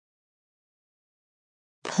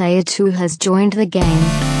Player 2 has joined the game.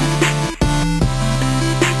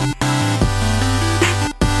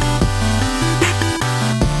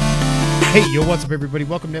 Hey, yo, what's up, everybody?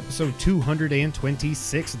 Welcome to episode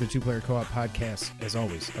 226 of the Two Player Co-op Podcast. As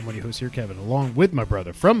always, I'm one of your hosts here, Kevin, along with my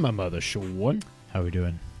brother from my mother, Sean. How we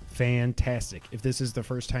doing? Fantastic. If this is the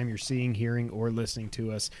first time you're seeing, hearing, or listening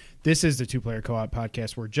to us, this is the Two Player Co-op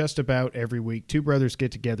Podcast, where just about every week, two brothers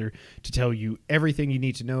get together to tell you everything you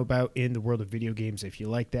need to know about in the world of video games. If you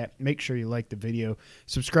like that, make sure you like the video,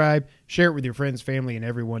 subscribe, share it with your friends, family, and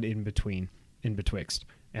everyone in betwixt.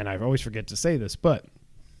 And I always forget to say this, but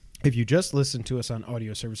if you just listen to us on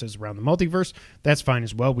audio services around the multiverse, that's fine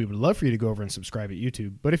as well. We would love for you to go over and subscribe at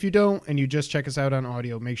YouTube. But if you don't and you just check us out on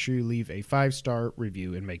audio, make sure you leave a 5-star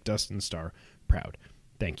review and make Dustin Starr proud.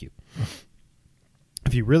 Thank you.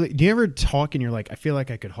 Do you ever talk and you're like, I feel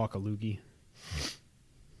like I could hawk a loogie?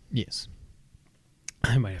 Yes.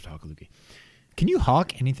 I might have to hawk a loogie. Can you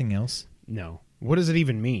hawk anything else? No. What does it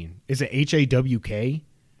even mean? Is it HAWK?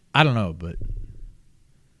 I don't know, but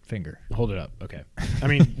finger. Hold it up. Okay. I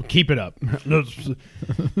mean, keep it up.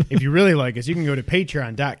 If you really like us, you can go to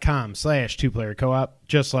patreon.com/2playercoop,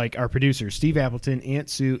 just like our producers, Steve Appleton, Aunt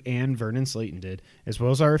Sue, and Vernon Slayton did, as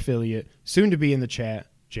well as our affiliate, soon to be in the chat,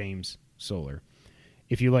 James Solar.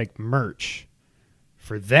 If you like merch,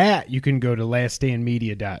 for that, you can go to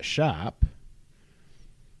laststandmedia.shop.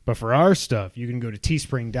 But for our stuff, you can go to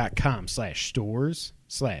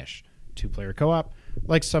teespring.com/stores/2playercoop,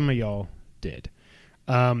 like some of y'all did.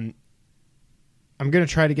 I'm going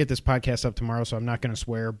to try to get this podcast up tomorrow, so I'm not going to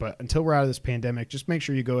swear. But until we're out of this pandemic, just make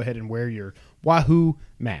sure you go ahead and wear your Wahoo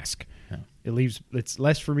mask. Yeah. It's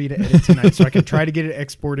less for me to edit tonight, so I can try to get it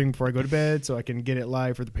exporting before I go to bed, so I can get it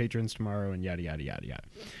live for the patrons tomorrow, and yada, yada, yada, yada.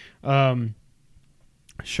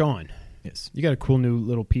 Sean. Yes. You got a cool new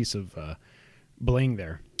little piece of bling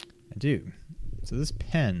there. I do. So this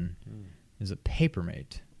pen is a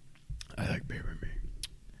Papermate. I like Papermate.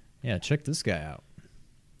 Yeah, check this guy out.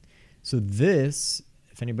 So this,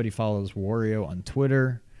 if anybody follows Wario on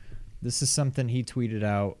Twitter, this is something he tweeted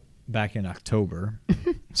out back in October,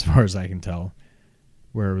 as far as I can tell,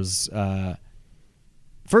 where it was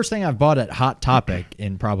first thing I've bought at Hot Topic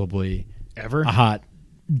in probably ever a hot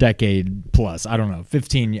decade plus. I don't know,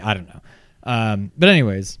 15. I don't know. But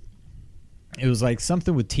anyways, it was like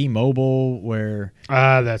something with T-Mobile where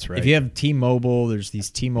that's right. If you have T-Mobile, there's these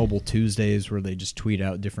T-Mobile Tuesdays where they just tweet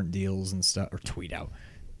out different deals and stuff, or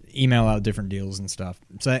email out different deals and stuff.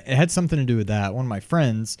 So it had something to do with that. One of my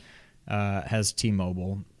friends has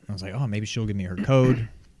T-Mobile. I was like, oh, maybe she'll give me her code.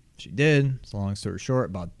 She did. So long story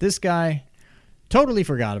short, bought this guy. Totally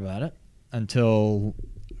forgot about it until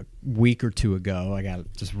a week or two ago. I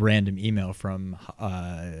got just random email from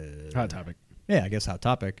Hot Topic. Yeah, I guess Hot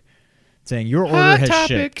Topic, saying your order has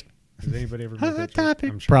shipped. Has anybody ever Hot made that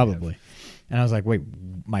Topic? I'm sure probably. And I was like, wait,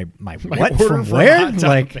 my what? order From from where? Hot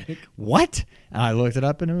Like, Topic. what? And I looked it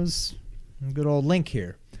up, and it was a good old link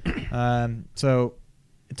here. So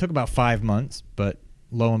it took about 5 months, but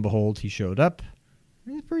lo and behold, he showed up.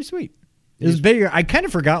 It was pretty sweet. It was bigger. I kind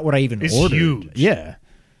of forgot what I even It's ordered. huge. Yeah.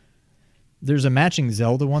 There's a matching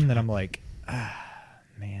Zelda one that I'm like,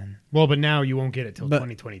 man. Well, but now you won't get it till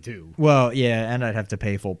 2022. Well, yeah, and I'd have to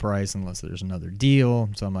pay full price unless there's another deal.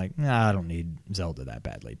 So I'm like, nah, I don't need Zelda that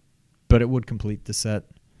badly. But it would complete the set.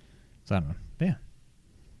 So I don't know. But yeah.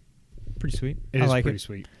 Pretty sweet. It I is like pretty it.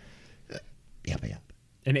 sweet. Yeah.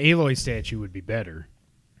 An Aloy statue would be better.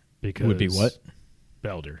 Because Would be what?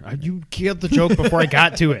 Belder. You killed the joke before I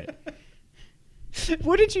got to it.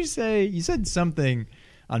 What did you say? You said something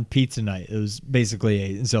on Pizza Night. It was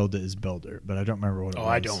basically a Zelda is Belder, but I don't remember what it was. Oh,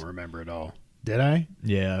 I don't remember at all. Did I?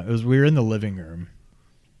 Yeah, it was. We were in the living room.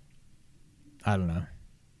 I don't know.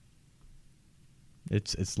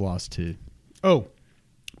 It's lost too. Oh,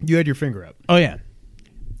 you had your finger up. Oh yeah.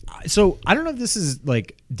 So I don't know if this is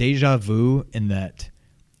like deja vu in that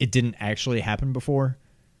it didn't actually happen before,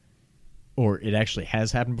 or it actually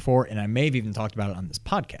has happened before, and I may have even talked about it on this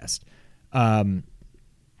podcast.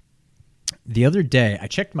 The other day, I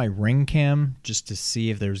checked my Ring Cam just to see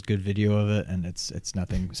if there's good video of it, and it's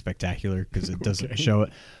nothing spectacular because it doesn't show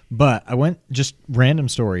it. But I went, just random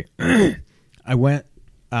story. I went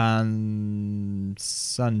on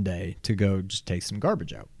Sunday to go just take some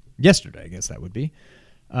garbage out. Yesterday, I guess that would be.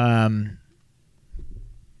 And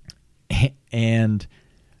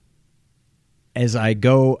as I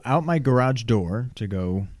go out my garage door to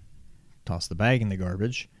go toss the bag in the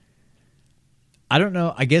garbage, I don't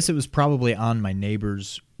know. I guess it was probably on my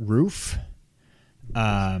neighbor's roof.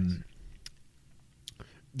 The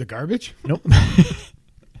garbage? Nope.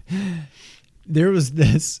 There was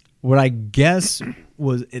this, what I guess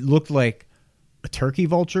was, it looked like a turkey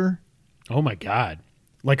vulture. Oh my God.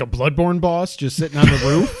 Like a Bloodborne boss just sitting on the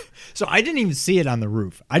roof? So I didn't even see it on the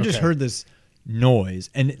roof. I just heard this noise,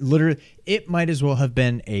 and it might as well have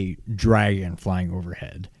been a dragon flying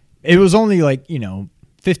overhead. It was only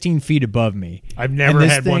 15 feet above me. I've never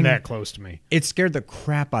had one that close to me. It scared the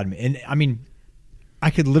crap out of me. And I mean,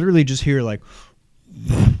 I could literally just hear oh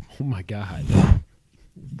my God.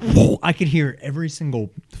 I could hear every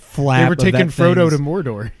single flap. They were taking of that Frodo to thing's-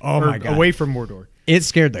 Mordor. Oh my God. Away from Mordor. It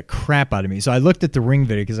scared the crap out of me. So I looked at the Ring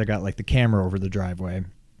video because I got the camera over the driveway.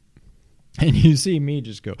 And you see me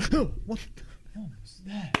just go, oh, what the hell was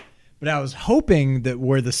that? But I was hoping that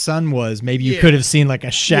where the sun was, maybe you could have seen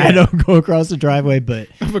a shadow go across the driveway, but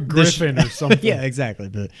Of a griffin or something. yeah, exactly.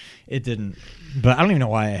 But it didn't. But I don't even know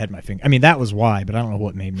why I had my finger. I mean, that was why, but I don't know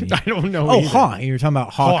what made me. I don't know. Oh, either. hawk! You were talking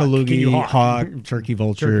about Hawk. Can you hawkaloogie, hawk? hawk, turkey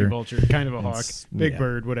vulture. Turkey vulture. Kind of a hawk. Big yeah.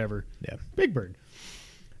 bird, whatever. Yeah. Big bird.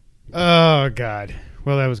 Oh, God.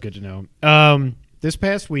 Well, that was good to know. This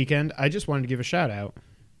past weekend, I just wanted to give a shout out.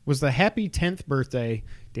 Was the happy 10th birthday.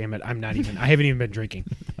 Damn it. I haven't even been drinking.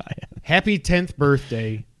 Happy 10th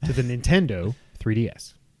birthday to the Nintendo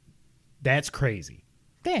 3DS. That's crazy.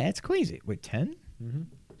 That's crazy. Wait, 10? Mm-hmm.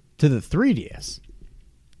 To the 3DS.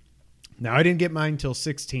 Now, I didn't get mine till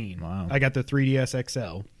 16. Wow. I got the 3DS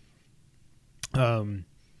XL.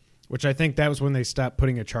 Which I think that was when they stopped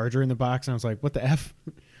putting a charger in the box. And I was like, what the F?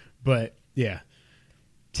 But, yeah.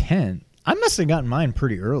 10? I must have gotten mine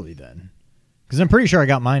pretty early then. Because I'm pretty sure I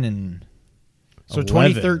got mine in So 11.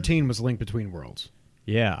 2013 was Link Between Worlds.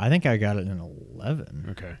 Yeah, I think I got it in 11.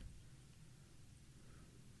 Okay.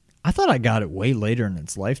 I thought I got it way later in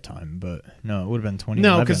its lifetime, but no, it would have been 2011.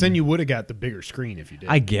 No, because then you would have got the bigger screen if you did.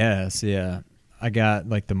 I guess, yeah. I got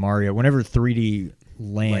the Mario, whenever 3D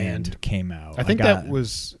Land came out. I think that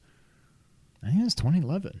was... I think it was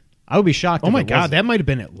 2011. I would be shocked. Oh my it God, wasn't. that might have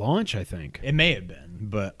been at launch, I think. It may have been,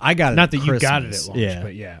 but I got it Not at that you got it Christmas. at launch,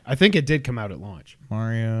 but yeah. I think it did come out at launch.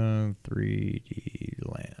 Mario 3D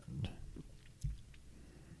Land.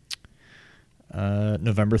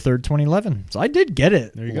 November 3rd, 2011. So I did get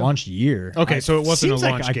it There you go. launch year. Okay, so it wasn't a seems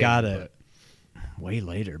launch like I game, got it but- way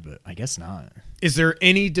later, but I guess not. Is there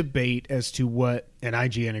any debate as to what, and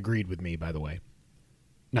IGN agreed with me, by the way.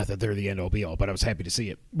 Not that they're the end-all be-all, but I was happy to see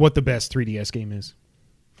it. What the best 3DS game is?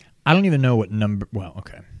 I don't even know what number... Well,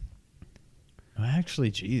 okay. Well,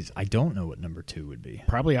 actually, geez, I don't know what number 2 would be.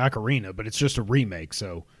 Probably Ocarina, but it's just a remake,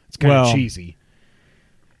 so it's kind of cheesy.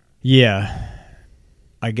 Yeah.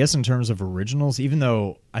 I guess in terms of originals, even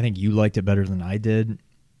though I think you liked it better than I did,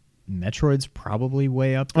 Metroid's probably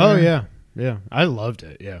way up there. Oh, yeah. Yeah. I loved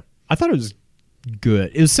it, yeah. I thought it was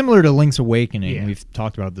good. It was similar to Link's Awakening. Yeah. We've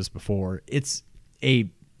talked about this before. It's a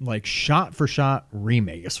shot-for-shot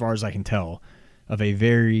remake, as far as I can tell, of a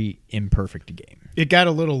very imperfect game. It got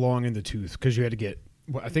a little long in the tooth because you had to get,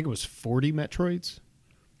 I think it was 40 Metroids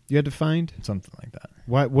you had to find. Something like that.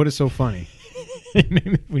 What is so funny?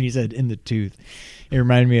 When you said in the tooth, it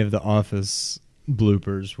reminded me of the Office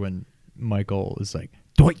bloopers when Michael is like,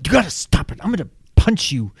 you gotta stop it. I'm gonna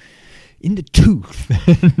punch you in the tooth.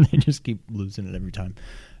 They just keep losing it every time.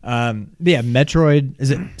 Yeah, Metroid. Is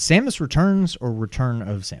it Samus Returns or Return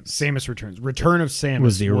of Samus? Samus Returns. Return of Samus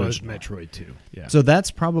Was the original. Metroid 2. Yeah. So that's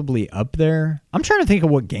probably up there. I'm trying to think of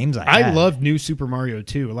what games I had. love New Super Mario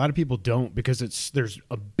 2. A lot of people don't because there's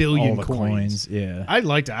a billion all the coins. Yeah. I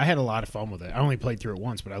liked it. I had a lot of fun with it. I only played through it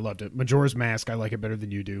once, but I loved it. Majora's Mask, I like it better than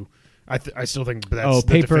you do. I still think that's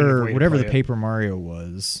the definitive way to whatever play the it. Paper Mario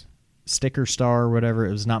was, Sticker Star or whatever.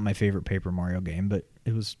 It was not my favorite Paper Mario game, but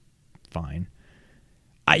it was fine.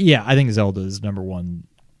 I think Zelda is number one,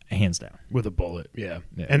 hands down. With a bullet, yeah.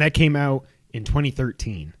 Yeah. And that came out in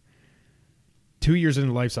 2013. 2 years into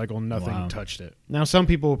the life cycle, nothing Wow. touched it. Now, some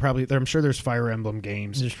people will probably... I'm sure there's Fire Emblem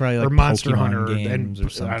games. There's probably or like Monster Pokemon Hunter. games and or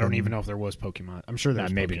something. I don't even know if there was Pokemon. I'm sure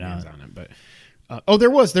there's maybe Pokemon not. on it. But there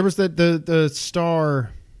was. There was the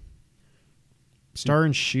Star... Star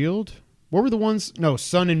and Shield? What were the ones? No,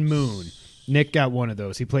 Sun and Moon. Nick got one of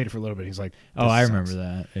those. He played it for a little bit. He's like, Oh, this I sucks. remember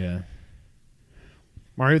that. Yeah.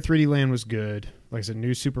 Mario 3D Land was good. Like I said,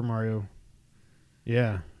 New Super Mario.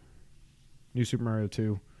 Yeah. New Super Mario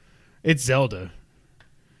 2. It's Zelda.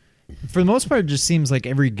 For the most part, it just seems like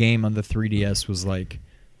every game on the 3DS was like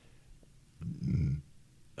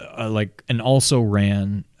an also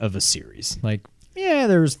ran of a series. Like, yeah,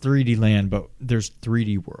 there was 3D Land, but there's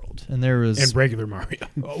 3D World, and there was And regular Mario.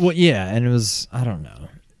 well, yeah, and it was I don't know.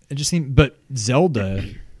 It just seemed, but Zelda,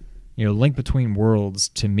 Link Between Worlds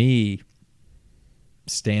to me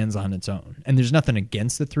stands on its own. And there's nothing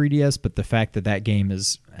against the 3DS, but the fact that game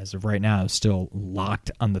is, as of right now, still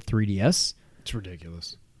locked on the 3DS. It's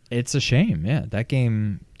ridiculous. It's a shame. Yeah, that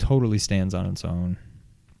game totally stands on its own.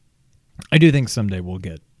 I do think someday we'll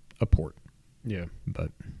get a port, Yeah.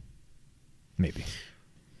 but maybe.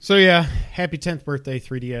 So yeah, happy 10th birthday,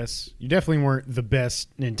 3DS. You definitely weren't the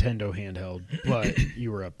best Nintendo handheld, but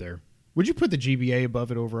you were up there. Would you put the GBA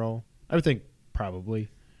above it overall? I would think probably.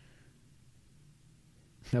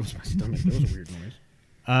 That was my stomach. That was a weird noise.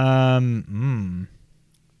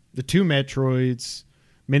 The two Metroids,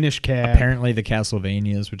 Minish Cap. Apparently the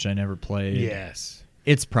Castlevanias, which I never played. Yes.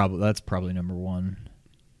 That's probably number one.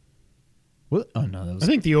 What? Oh no, that was I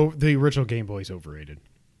think the original Game Boy is overrated.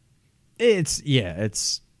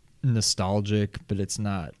 it's nostalgic, but it's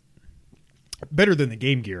not. Better than the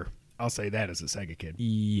Game Gear. I'll say that as a Sega kid.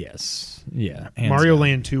 Yes. Yeah. hands Mario down.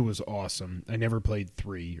 Land 2 was awesome. I never played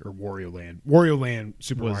 3 or Wario Land. Wario Land,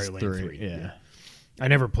 Super Was Mario Land 3. Yeah. I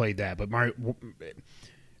never played that, but Mario.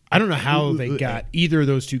 I don't know how they got either of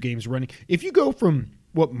those two games running. If you go from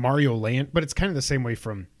Mario Land, but it's kind of the same way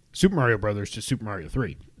from Super Mario Brothers to Super Mario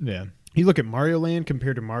 3. Yeah. You look at Mario Land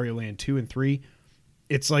compared to Mario Land 2 and 3,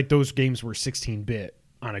 it's like those games were 16-bit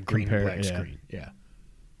on a green and black screen. Yeah.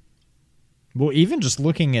 Well, even just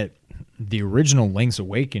looking at the original Link's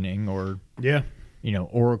Awakening or Yeah.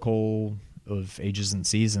 Oracle of Ages and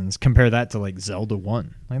Seasons, compare that to like Zelda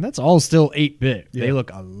 1. Like that's all still 8-bit. Yeah. They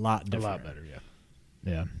look a lot A different. lot better, yeah.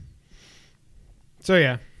 Yeah. So,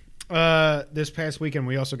 yeah. This past weekend,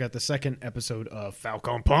 we also got the second episode of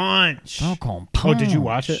Falcon Punch. Falcon Oh, did you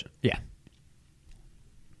watch it? Yeah.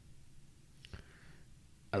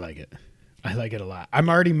 I like it. I like it a lot. I'm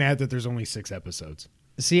already mad that there's only 6 episodes.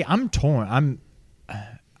 See, I'm torn.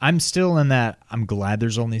 I'm still in that. I'm glad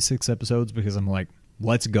there's only 6 episodes because I'm like,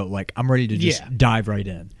 let's go. Like I'm ready to just dive right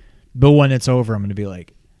in. But when it's over, I'm going to be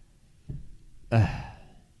like,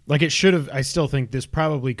 Like it should have. I still think this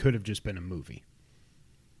probably could have just been a movie.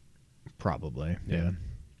 probably. Yeah.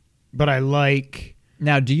 But I like.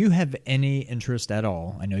 Now, do you have any interest at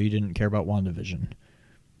all? I know you didn't care about WandaVision.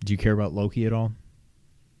 Do you care about Loki at all?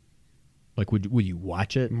 Like, would you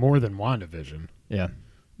watch it? More than WandaVision. Yeah.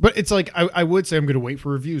 But it's like I would say I'm going to wait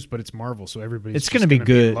for reviews, but it's Marvel, so everybody's It's going gonna to be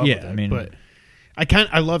good. in love Yeah, with it. I mean- but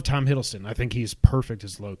I love Tom Hiddleston. I think he's perfect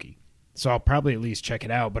as Loki. So I'll probably at least check it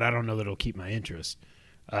out, but I don't know that it'll keep my interest.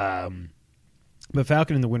 But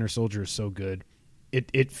Falcon and the Winter Soldier is so good.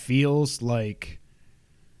 It feels like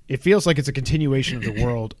it's a continuation of the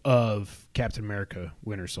world of Captain America: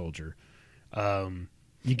 Winter Soldier.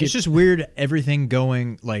 It's just weird everything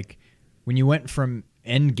going, like, when you went from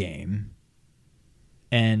Endgame,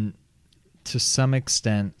 and to some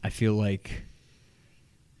extent, I feel like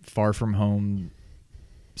Far From Home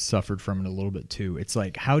suffered from it a little bit too. It's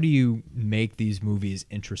like, how do you make these movies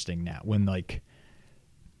interesting now when, like,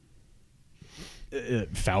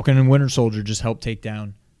 Falcon and Winter Soldier just helped take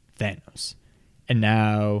down Thanos, and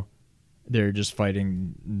now they're just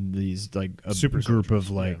fighting these, like, a Super group soldiers,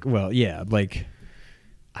 of, like, yeah. well, yeah, like,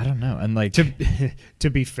 I don't know. And, like, to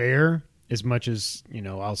be fair, as much as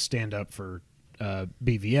I'll stand up for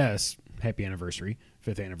BVS, happy anniversary,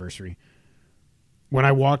 5th anniversary. When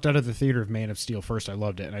I walked out of the theater of Man of Steel first, I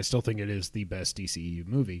loved it, and I still think it is the best DCEU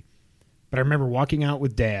movie. But I remember walking out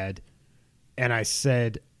with Dad, and I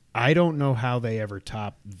said, I don't know how they ever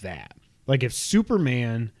top that. Like, if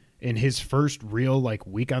Superman in his first real, like,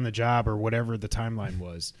 week on the job or whatever the timeline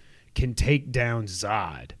was can take down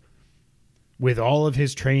Zod with all of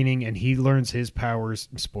his training, and he learns his powers,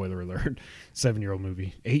 spoiler alert, 7-year-old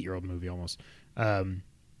movie, 8-year-old movie almost, and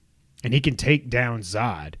he can take down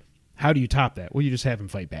Zod, how do you top that? Well, you just have him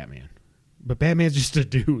fight Batman. But Batman's just a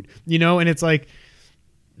dude, and it's like,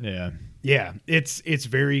 yeah. yeah, it's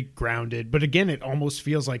very grounded. But again, it almost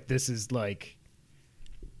feels like this is like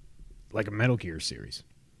a Metal Gear series.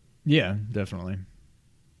 Yeah, definitely.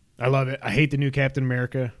 I love it. I hate the new Captain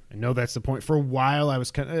America. I know that's the point. For a while, I was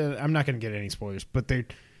kind of. I'm not going to get any spoilers, but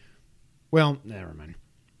well, never mind.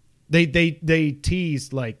 They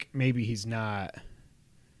teased like maybe he's not.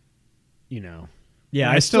 Yeah,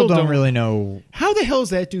 And I still don't really know. How the hell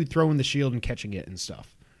is that dude throwing the shield and catching it and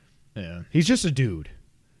stuff? Yeah, He's just a dude.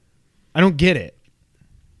 I don't get it.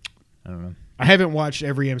 I don't know. I haven't watched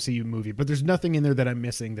every MCU movie, but there's nothing in there that I'm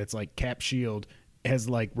missing that's like Cap shield has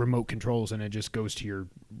like remote controls and it just goes to your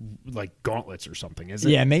like gauntlets or something, is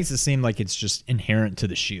it? Yeah, it makes it seem like it's just inherent to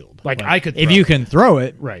the shield. Like, I could if throw you it. can throw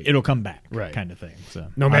it, Right. it'll come back, Right. kind of thing. So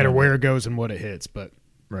No I matter don't know. where it goes and what it hits, but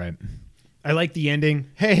right? I like the ending.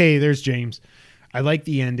 Hey, there's James. I like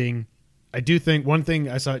the ending. I do think one thing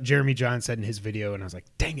I saw Jeremy John said in his video, and I was like,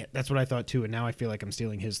 dang it, that's what I thought too. And now I feel like I'm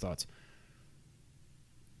stealing his thoughts.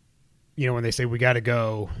 When they say we got to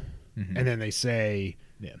go, and then they say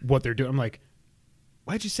Yeah. what they're doing, I'm like,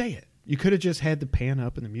 why'd you say it? You could have just had the pan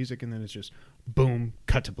up and the music, and then it's just boom,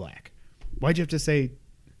 cut to black. Why'd you have to say,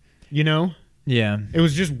 Yeah. It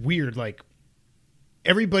was just weird. Like,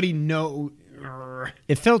 everybody know.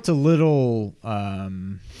 It felt a little, I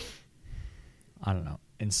don't know,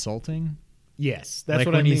 insulting. Yes, that's like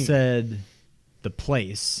what when I mean. he said the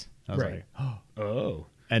place. I was Right. like, Oh.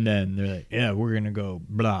 and then they're like, yeah, we're going to go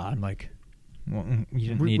blah. I'm like, well, you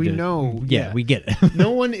didn't We need to. know, Yeah, yeah. we get it.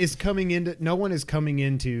 No one is coming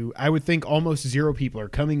into. I would think almost zero people are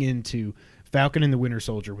coming into Falcon and the Winter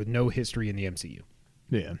Soldier with no history in the MCU.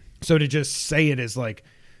 Yeah. So to just say it as like,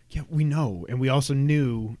 yeah, we know, and we also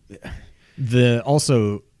knew. The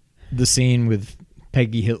scene with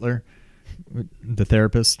Peggy Hitler, the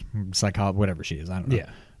therapist, psychologist, whatever she is, I don't know.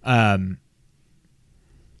 Yeah.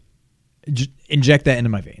 Inject that into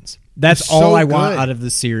my veins. That's It's all so I want good. out of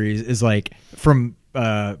this series is like from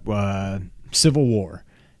Civil War,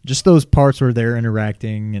 just those parts where they're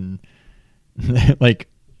interacting and like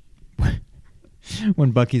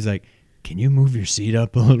when Bucky's like, "Can you move your seat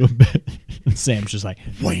up a little bit?" And Sam's just like,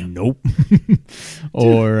 "Nope."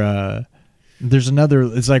 Or there's another.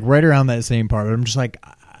 It's like right around that same part. But I'm just like,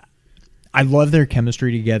 I love their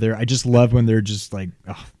chemistry together. I just love when they're just like,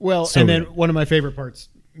 oh, Well, so and then good. one of my favorite parts,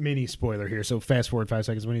 mini spoiler here. So fast forward 5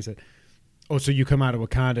 seconds when he said, "Oh, so you come out of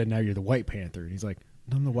Wakanda and now you're the White Panther?" And he's like,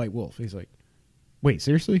 "No, I'm the White Wolf." He's like, "Wait,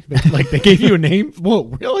 seriously? Like they gave you a name? Whoa,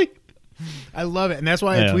 really?" I love it, and that's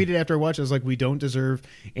why I Yeah. tweeted after I watched. I was like, "We don't deserve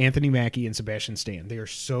Anthony Mackie and Sebastian Stan. They are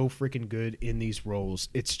so freaking good in these roles.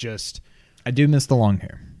 It's just, I do miss the long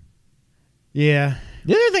hair. yeah."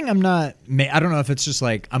 The other thing I don't know if it's just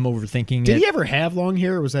like I'm overthinking Did it. he ever have long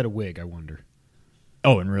hair, or was that a wig? I wonder.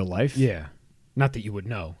 Oh, in real life? Yeah, not that you would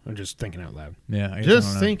know. I'm just thinking out loud. Yeah. I guess Just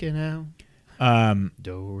I don't know. thinking out.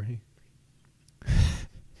 Do re.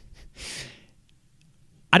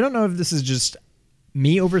 I don't know if this is just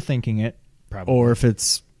me overthinking it, Probably. or if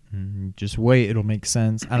it's just wait, it'll make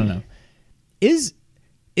sense. I don't know. Is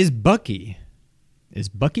Bucky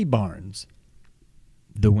Barnes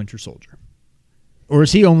the Winter Soldier, or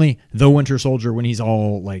is he only the Winter Soldier when he's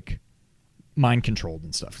all like mind controlled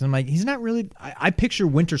and stuff? 'Cause I'm like, he's not really. I picture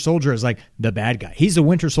Winter Soldier as like the bad guy. He's a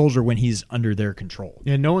Winter Soldier when he's under their control.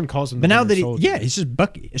 Yeah, no one calls him. But the now Winter that Soldier. he's just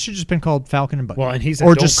Bucky. It should have just been called Falcon and Bucky. Well, and he said,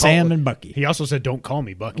 or "Don't just call Sam it-" and Bucky. He also said, "Don't call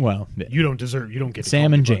me Bucky." Well, yeah. you don't deserve. You don't get to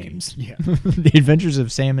Sam call and me Bucky. James. Yeah, The Adventures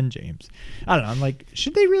of Sam and James. I don't know. I'm like,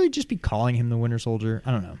 should they really just be calling him the Winter Soldier?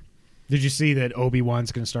 I don't know. Did you see that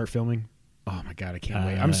Obi-Wan's going to start filming? Oh my god, I can't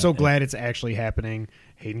wait! I'm so glad it's actually happening.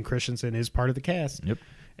 Hayden Christensen is part of the cast. Yep.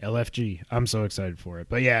 LFG. I'm so excited for it.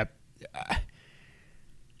 But yeah,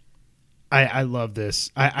 I love this.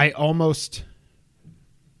 I'm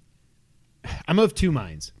of two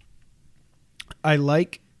minds. I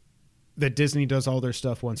like that Disney does all their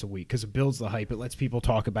stuff once a week because it builds the hype. It lets people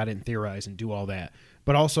talk about it and theorize and do all that.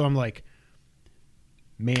 But also I'm like,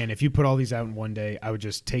 man, if you put all these out in one day, I would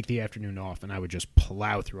just take the afternoon off and I would just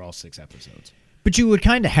plow through all 6 episodes. But you would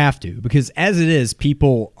kind of have to, because as it is,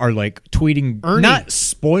 people are like tweeting, Ernie. not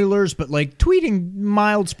spoilers, but like tweeting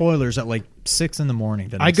mild spoilers at like 6 a.m. The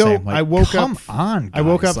next day. I'm like, I woke come up. on, I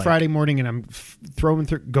woke guys. up Like, Friday morning and I'm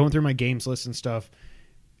going through my games list and stuff,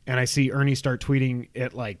 and I see Ernie start tweeting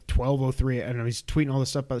at like 12:03, and he's tweeting all this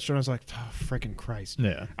stuff about the show. And I was like, oh, freaking Christ!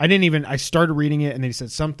 Yeah. I started reading it, and then he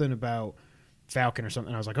said something about Falcon or something.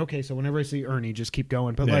 And I was like, okay, so whenever I see Ernie, just keep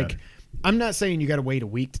going. But Yeah. like, I'm not saying you got to wait a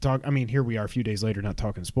week to talk. I mean, here we are a few days later, not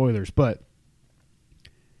talking spoilers, but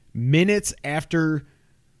minutes after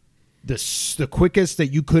the quickest that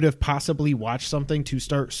you could have possibly watched something to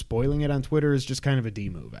start spoiling it on Twitter is just kind of a D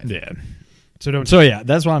move. I think. Yeah. So don't. So yeah,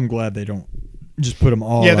 that's why I'm glad they don't just put them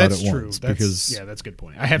all yeah, out that's at true. once. That's, because that's a good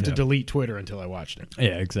point. I have to Yeah. delete Twitter until I watched it.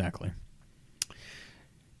 yeah, exactly.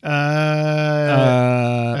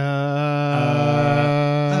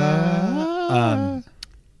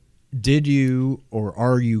 Did you or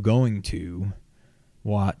are you going to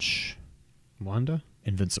watch Wanda?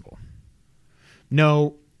 Invincible?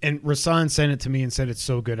 No, and Rasan sent it to me and said it's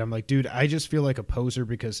so good. I'm like, dude, I just feel like a poser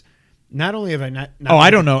because not only have I not Oh, I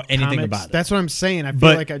read don't know anything comics, about it. That's what I'm saying. I feel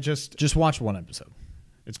But- like I just Just watch one episode.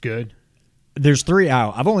 it's good. There's 3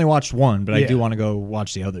 out. I've only watched one, but I Yeah. do want to go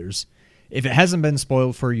watch the others. If it hasn't been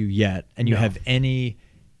spoiled for you yet, and you No. have any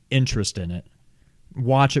interest in it,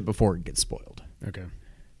 watch it before it gets spoiled. Okay.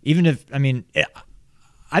 Even if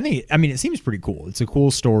it seems pretty cool. It's a cool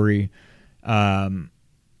story. At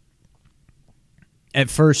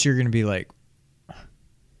first, you're going to be like,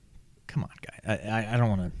 "Come on, guy! I don't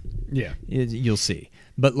want to." Yeah. You'll see,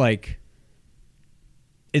 but like,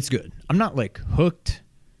 it's good. I'm not like hooked,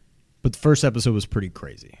 but the first episode was pretty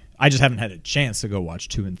crazy. I just haven't had a chance to go watch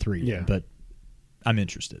 2 and 3 Yeah. yet, but I'm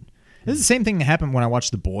interested. This is the same thing that happened when I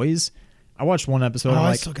watched The Boys. I watched one episode.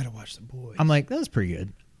 I still gotta watch The Boys. I'm like, that was pretty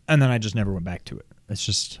good, and then I just never went back to it. It's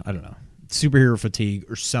just, I don't know, superhero fatigue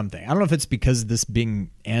or something. I don't know if it's because of this being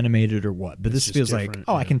animated or what, but this feels like,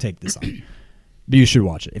 I can take this on. But you should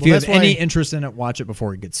watch it. If you have any interest in it, watch it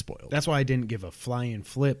before it gets spoiled. That's why I didn't give a flying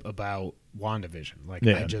flip about WandaVision. Like,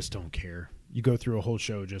 I just don't care. You go through a whole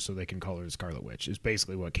show just so they can call her the Scarlet Witch is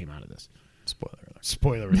basically what came out of this.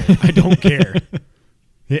 Spoiler alert. I don't care.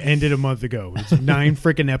 It ended a month ago. It's 9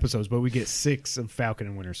 freaking episodes, but we get 6 of Falcon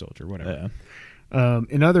and Winter Soldier, whatever. Yeah.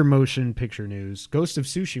 In other motion picture news, Ghost of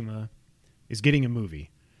Tsushima is getting a movie.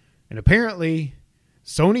 And apparently,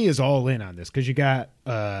 Sony is all in on this because you got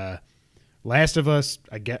Last of Us,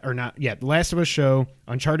 The Last of Us show.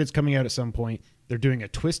 Uncharted's coming out at some point. They're doing a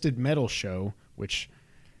Twisted Metal show, which,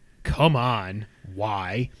 come on,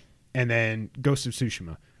 why? And then Ghost of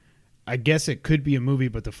Tsushima. I guess it could be a movie,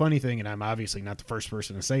 but the funny thing, and I'm obviously not the first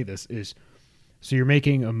person to say this, is so you're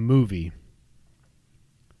making a movie,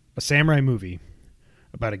 a samurai movie,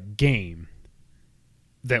 about a game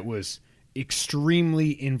that was extremely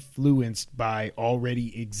influenced by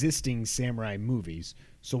already existing samurai movies.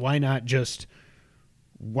 So why not just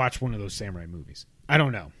watch one of those samurai movies? I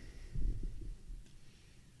don't know.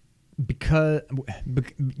 Because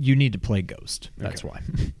you need to play Ghost. That's why.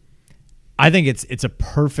 I think it's a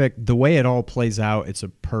perfect, the way it all plays out, it's a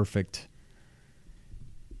perfect,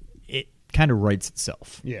 it kind of writes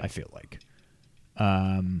itself, I feel like.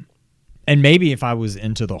 And maybe if I was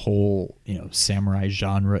into the whole, samurai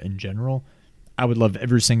genre in general, I would love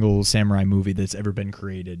every single samurai movie that's ever been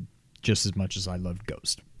created just as much as I loved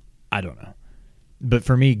Ghost. I don't know. But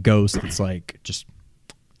for me, Ghost, it's like, just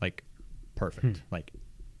like perfect. Like,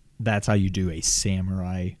 that's how you do a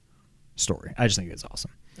samurai story. I just think it's awesome.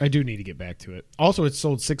 I do need to get back to it. Also, it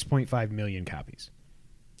sold 6.5 million copies.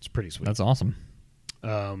 It's pretty sweet. That's awesome.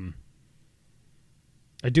 I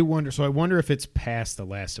do wonder. So I wonder if it's past The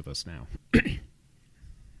Last of Us now.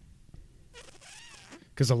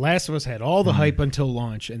 Because The Last of Us had all the hype until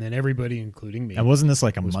launch, and then everybody, including me. And wasn't this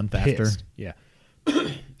like a month after? Yeah. I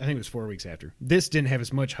think it was 4 weeks after. This didn't have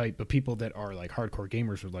as much hype, but people that are like hardcore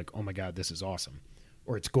gamers were like, oh my God, this is awesome.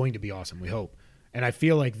 Or it's going to be awesome, we hope. And I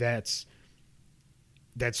feel like that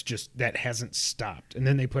hasn't stopped. And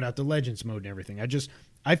then they put out the Legends mode and everything.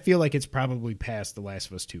 I feel like it's probably past The Last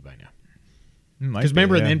of Us 2 by now. Because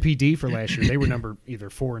remember in NPD for last year, they were number either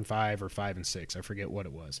 4 and 5 or 5 and 6. I forget what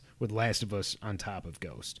it was, with Last of Us on top of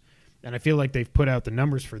Ghost. And I feel like they've put out the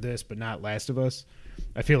numbers for this, but not Last of Us.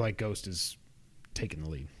 I feel like Ghost is taking the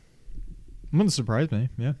lead. Wouldn't surprise me,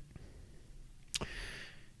 yeah.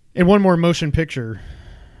 And one more motion picture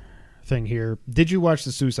thing here. Did you watch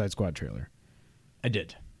the Suicide Squad trailer? I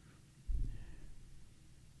did.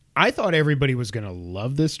 I thought everybody was going to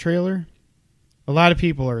love this trailer. A lot of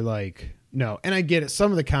people are like, no. And I get it.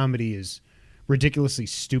 Some of the comedy is ridiculously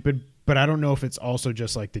stupid, but I don't know if it's also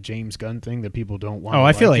just like the James Gunn thing that people don't want to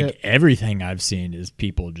I feel like everything I've seen is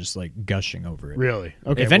people just like gushing over it. Really?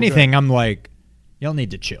 Okay. If anything, I'm like, y'all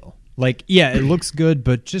need to chill. Like, yeah, it looks good,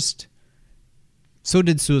 but just so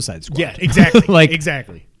did Suicide Squad. Yeah, exactly.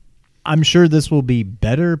 Exactly. I'm sure this will be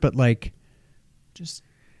better, but like, just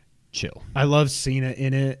chill. I love Cena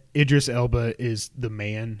in it. Idris Elba is the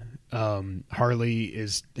man. Harley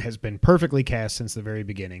has been perfectly cast since the very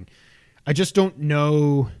beginning. I just don't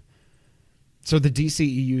know. So the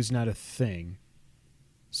DCEU is not a thing.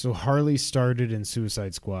 So Harley started in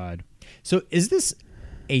Suicide Squad. So is this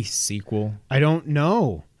a sequel? I don't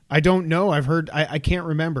know. I've heard. I can't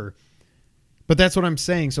remember. But that's what I'm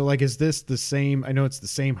saying. So, like, is this the same? I know it's the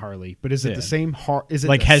same Harley, but is it the same? Is it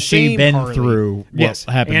like, has she been Harley through what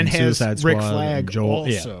happened in Suicide Squad? Rick Flag and Joel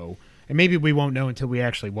also. And maybe we won't know until we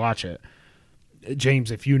actually watch it.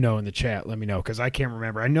 James, if you know in the chat, let me know, because I can't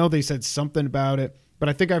remember. I know they said something about it, but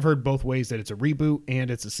I think I've heard both ways, that it's a reboot and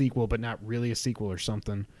it's a sequel, but not really a sequel or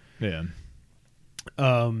something. Yeah.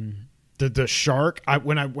 The shark.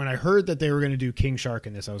 When I heard that they were going to do King Shark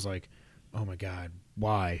in this, I was like, oh my God,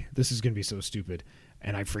 why? This is going to be so stupid.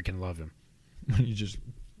 And I freaking love him. He just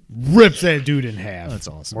rips that dude in half. That's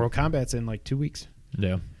awesome. Mortal Kombat's in like 2 weeks.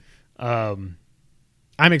 Yeah.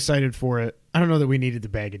 I'm excited for it. I don't know that we needed the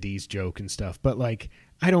Bag of D's joke and stuff, but like,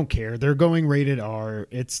 I don't care. They're going rated R.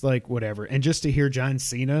 It's like whatever. And just to hear John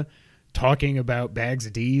Cena talking about bags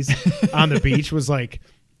of D's on the beach was like,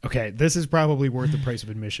 okay, this is probably worth the price of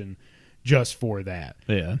admission just for that.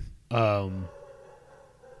 Yeah.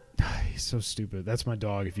 He's so stupid. That's my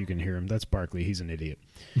dog, if you can hear him. That's Barkley. He's an idiot.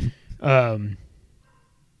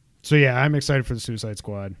 So, yeah, I'm excited for the Suicide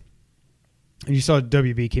Squad. And you saw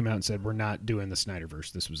WB came out and said, we're not doing the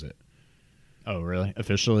Snyderverse. This was it. Oh, really?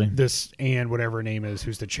 Officially? This Ann, whatever her name is,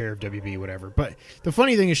 who's the chair of WB, whatever. But the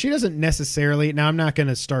funny thing is, she doesn't necessarily. Now, I'm not going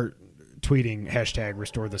to start tweeting hashtag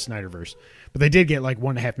restore the Snyderverse, but they did get like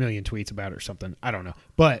 1.5 million tweets about it or something. I don't know.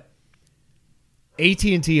 But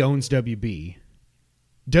AT&T owns WB.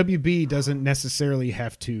 WB doesn't necessarily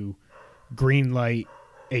have to greenlight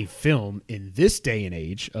a film in this day and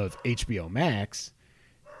age of HBO Max.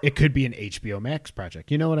 It could be an HBO Max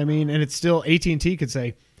project. You know what I mean? And it's still AT&T could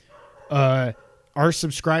say, our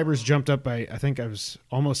subscribers jumped up by, I think it was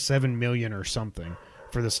almost 7 million or something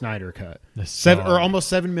for the Snyder Cut. Or almost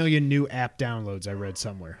 7 million new app downloads, I read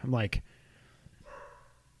somewhere. I'm like,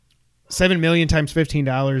 7 million times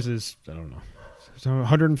 $15 is, I don't know, so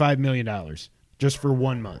 $105 million just for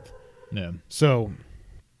 1 month. Yeah. So,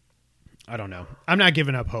 I don't know. I'm not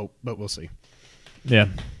giving up hope, but we'll see. Yeah.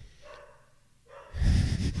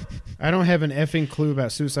 I don't have an effing clue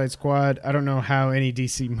about Suicide Squad. I don't know how any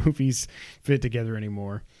DC movies fit together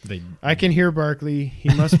anymore. I can hear Barkley.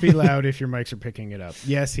 He must be loud if your mics are picking it up.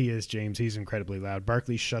 Yes, he is, James. He's incredibly loud.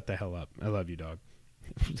 Barkley, shut the hell up. I love you, dog.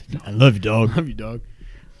 I love you, dog. I love you, dog.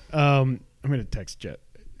 I'm going to text Jet.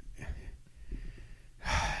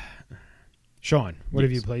 Sean, what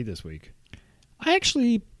have you played this week? I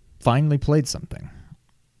actually finally played something.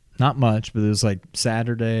 Not much, but it was like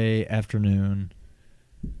Saturday afternoon.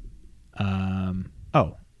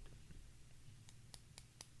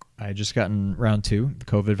 I had just gotten round 2, the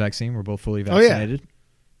COVID vaccine. We're both fully vaccinated.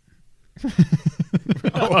 Oh,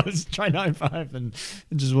 yeah. I was trying to high five and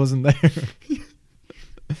it just wasn't there.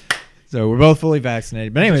 So we're both fully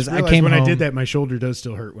vaccinated. But anyways, I came when home. I did that, my shoulder does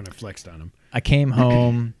still hurt when I flexed on him. I came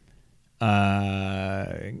home.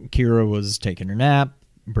 Kira was taking her nap.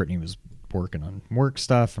 Brittany was working on work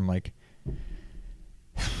stuff. I'm like,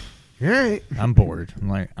 all right. I'm bored. I'm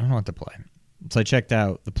like, I don't know what to play. So I checked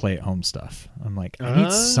out the play at home stuff. I'm like, I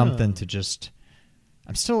need something to just.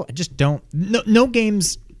 I just don't. No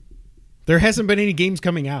games. There hasn't been any games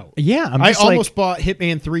coming out. Yeah, I almost bought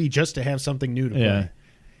Hitman 3 just to have something new to play. Yeah.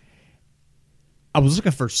 I was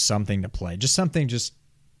looking for something to play, just something just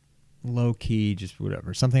low key, just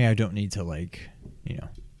whatever, something I don't need to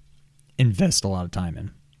invest a lot of time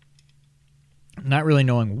in. Not really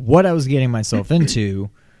knowing what I was getting myself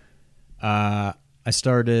into. I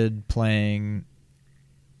started playing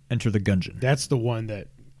Enter the Gungeon. That's the one that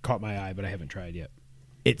caught my eye, but I haven't tried yet.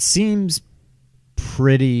 It seems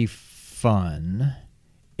pretty fun.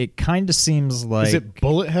 It kind of seems like... Is it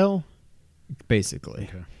bullet hell? Basically.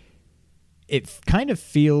 Okay. It kind of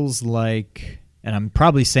feels like, and I'm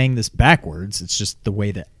probably saying this backwards, it's just the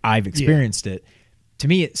way that I've experienced it. To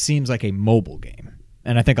me, it seems like a mobile game.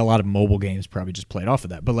 And I think a lot of mobile games probably just played off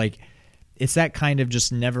of that. But it's that kind of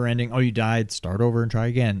just never ending, oh, you died, start over and try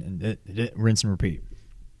again, and rinse and repeat.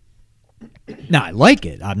 Now, I like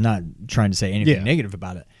it. I'm not trying to say anything negative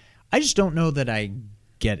about it. I just don't know that I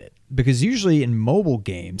get it. Because usually in mobile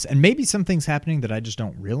games, and maybe something's happening that I just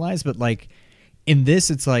don't realize, but in this,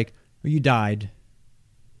 it's like, well, you died.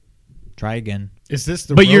 Try again. Is this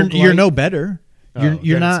the? But you're no better.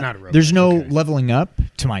 You're not not. a roguelike. There's no leveling up,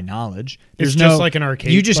 to my knowledge. There's It's just like an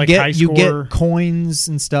arcade. You just like get high you score. get coins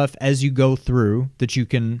and stuff as you go through that you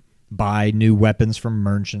can buy new weapons from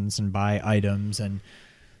merchants and buy items and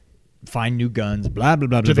find new guns. Blah blah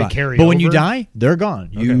blah. Do blah, they carry But when you over? die, they're gone.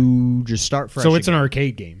 Okay. You just start fresh. So it's again. an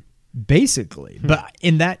arcade game. Basically. But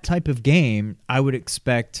in that type of game, I would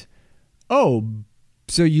expect, so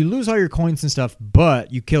you lose all your coins and stuff,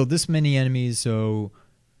 but you kill this many enemies, so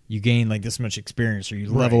you gain this much experience, or you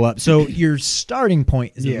level up. So your starting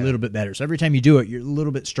point is a little bit better. So every time you do it, you're a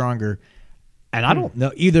little bit stronger. And I don't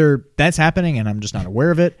know, either that's happening and I'm just not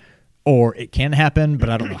aware of it, or it can happen, but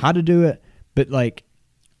I don't know how to do it. But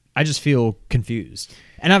I just feel confused.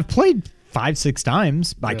 And I've played 5-6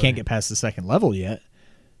 times, but I can't get past the second level yet.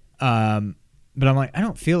 But I'm like, I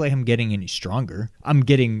don't feel like I'm getting any stronger. I'm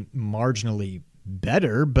getting marginally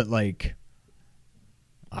better, but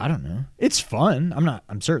I don't know. It's fun.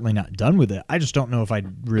 I'm certainly not done with it. I just don't know if I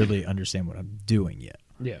really understand what I'm doing yet.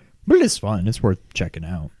 Yeah. But it's fun. It's worth checking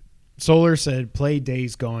out. Solar said, "Play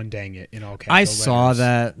Days Gone, dang it!" in all capital I letters. saw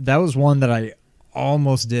that. That was one that I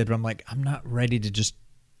almost did, but I'm like, I'm not ready to just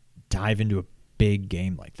dive into a big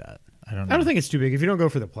game like that. I don't know. I don't think it's too big. If you don't go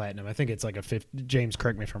for the platinum, I think it's like James,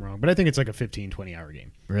 correct me if I'm wrong, but I think it's like a 15-20 hour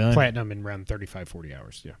game. Really? Platinum in around 35-40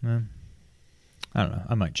 hours. Yeah. I don't know.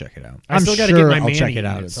 I might check it out. I still gotta get my I'll Manny check it in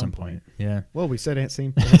out at at some some point. Yeah. Well, we said at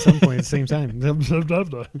some point at the same time.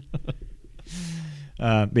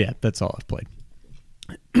 But yeah, that's all I've played.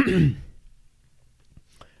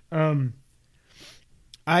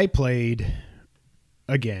 I played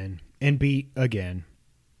again and beat again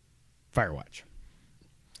Firewatch.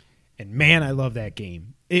 And man, I love that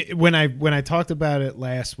game. When I talked about it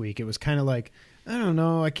last week, it was kind of like, I don't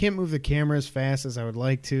know, I can't move the camera as fast as I would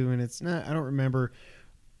like to, and it's not. I don't remember.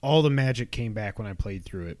 All the magic came back when I played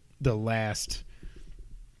through it. The last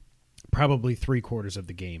probably 3/4 of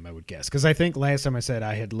the game, I would guess, because I think last time I said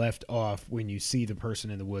I had left off when you see the person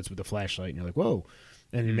in the woods with the flashlight, and you're like, whoa,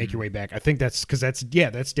 and you make your way back. I think that's because that's day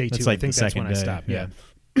 2. Like I think that's when I stopped. Yeah.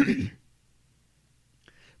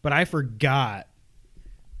 But I forgot.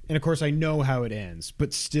 And, of course, I know how it ends.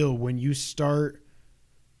 But still, when you start...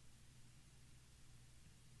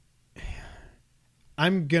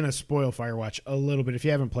 I'm going to spoil Firewatch a little bit. If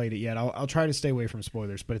you haven't played it yet, I'll try to stay away from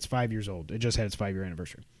spoilers, but it's 5 years old. It just had its 5-year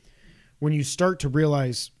anniversary. When you start to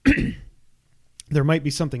realize there might be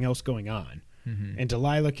something else going on, and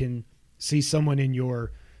Delilah can see someone in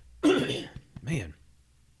your... Man.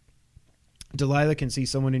 Delilah can see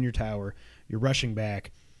someone in your tower. You're rushing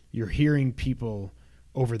back. You're hearing people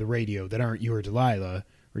over the radio that aren't you or Delilah,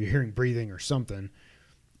 or you're hearing breathing or something.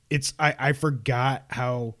 I forgot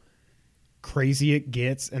how crazy it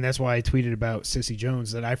gets, and that's why I tweeted about Sissy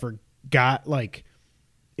Jones, that I forgot, like,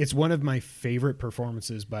 it's one of my favorite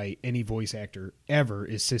performances by any voice actor ever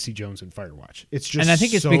is Sissy Jones in Firewatch. It's just, and I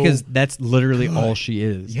think it's because that's literally all she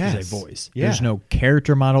is a voice. Yeah. There's no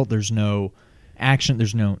character model. There's no action.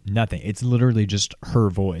 There's no nothing. It's literally just her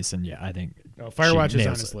voice. And yeah, I think Firewatch is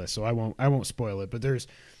on this list, so I won't spoil it. But there's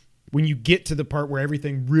when you get to the part where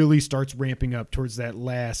everything really starts ramping up towards that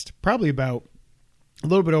last, probably about a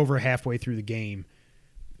little bit over halfway through the game,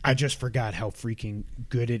 I just forgot how freaking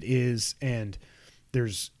good it is, and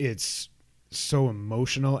it's so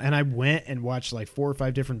emotional. And I went and watched like 4 or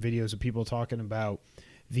 5 different videos of people talking about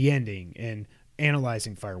the ending and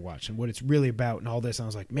analyzing Firewatch and what it's really about and all this. And I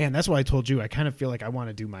was like, man, that's why I told you I kind of feel like I want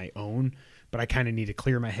to do my own, but I kind of need to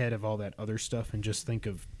clear my head of all that other stuff and just think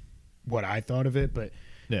of what I thought of it. But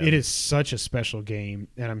it is such a special game,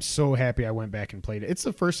 and I'm so happy I went back and played it. It's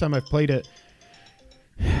the first time I've played it.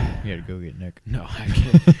 You got to go get Nick. No, I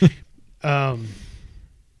can't.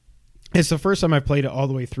 It's the first time I've played it all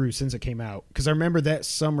the way through since it came out, because I remember that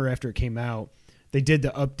summer after it came out, they did the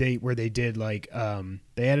update where they did like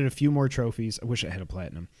they added a few more trophies. I wish I had a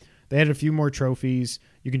platinum. They added a few more trophies.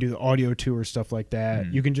 You can do the audio tour, stuff like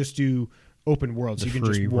that. You can just do open world, so you can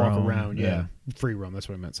just walk around. Yeah, free roam. That's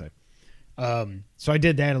what I meant to say. So I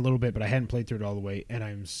did that a little bit, but I hadn't played through it all the way, and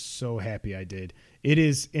I'm so happy I did. It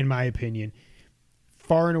is, in my opinion,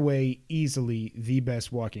 far and away, easily the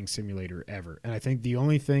best walking simulator ever. And I think the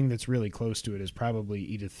only thing that's really close to it is probably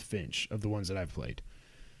Edith Finch of the ones that I've played.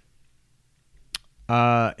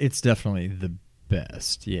 It's definitely the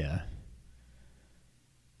best, yeah.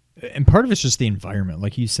 And part of it's just the environment,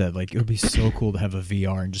 like you said. Like, it would be so cool to have a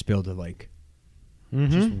VR and just be able to like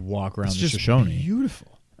just walk around the Shoshone.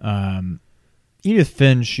 Beautiful. Edith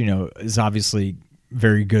Finch, is obviously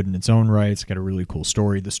very good in its own right. It's got a really cool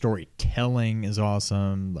story. The storytelling is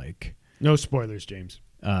awesome. Like, no spoilers, James.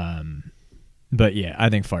 But yeah, I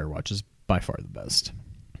think Firewatch is by far the best.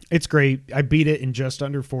 It's great. I beat it in just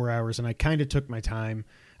under 4 hours, and I kind of took my time.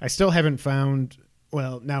 I still haven't found...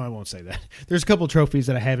 Well, now I won't say that. There's a couple trophies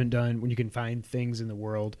that I haven't done when you can find things in the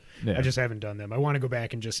world. Yeah. I just haven't done them. I want to go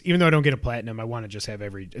back and just... Even though I don't get a platinum, I want to just have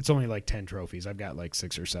every... It's only like 10 trophies. I've got like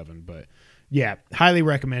 6 or 7, but... Yeah, highly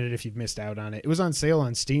recommend it if you've missed out on it. It was on sale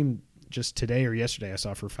on Steam just today or yesterday. I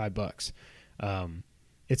saw it for $5.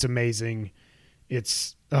 It's amazing.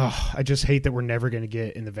 I just hate that we're never going to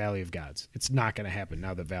get in the Valley of Gods. It's not going to happen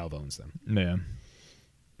now that Valve owns them. Yeah.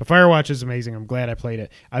 But Firewatch is amazing. I'm glad I played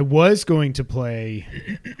it. I was going to play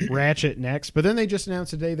Ratchet next, but then they just announced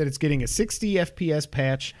today that it's getting a 60 FPS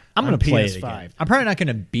patch. I'm going to play it again. I'm probably not going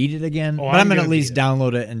to beat it again, but I'm going to at least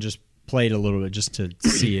download it and just play it a little bit just to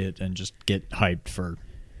see it and just get hyped for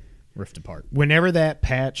Rift Apart. Whenever that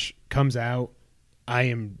patch comes out, I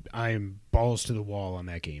am balls to the wall on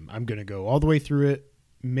that game. I'm going to go all the way through it,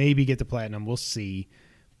 maybe get the platinum. We'll see.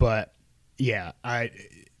 But yeah, I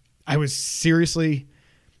was seriously...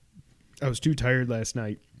 I was too tired last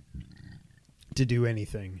night to do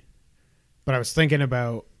anything, but I was thinking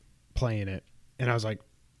about playing it, and I was like,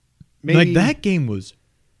 maybe... Like, that game was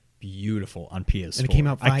beautiful on PS4. And it came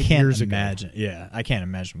out 5 years ago. Yeah, I can't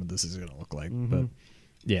imagine what this is going to look like. But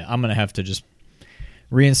yeah, I'm going to have to just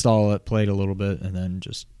reinstall it, play it a little bit, and then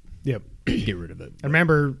just get rid of it. I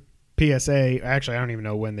remember PSA, actually, I don't even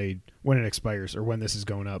know when it expires or when this is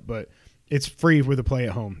going up, but it's free with a play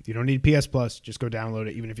at home. You don't need PS Plus. Just go download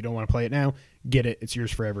it. Even if you don't want to play it now, get it. It's yours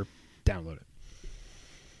forever. Download it.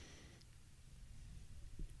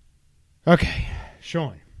 Okay,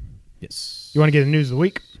 Sean. Yes. You want to get the news of the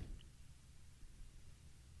week?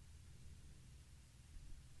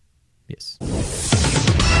 Yes.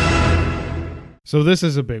 So this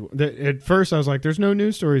is a big one. At first, I was like, there's no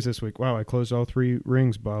news stories this week. Wow, I closed all 3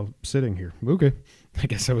 rings while sitting here. Okay. I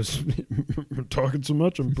guess I was talking so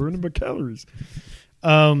much, I'm burning my calories.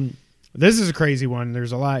 This is a crazy one.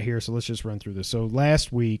 There's a lot here, so let's just run through this. So late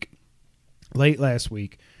last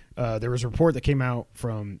week, there was a report that came out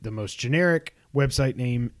from the most generic website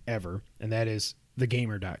name ever, and that is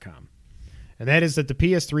thegamer.com. And that is that the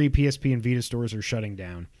PS3, PSP, and Vita stores are shutting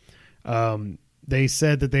down. They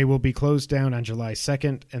said that they will be closed down on July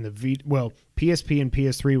 2nd, and PSP and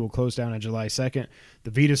PS3 will close down on July 2nd. The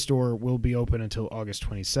Vita store will be open until August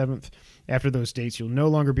 27th. After those dates, you'll no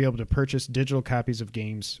longer be able to purchase digital copies of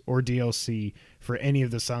games or DLC for any of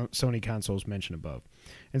the Sony consoles mentioned above.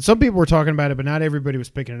 And some people were talking about it, but not everybody was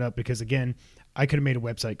picking it up because, again, I could have made a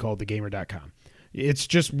website called thegamer.com. It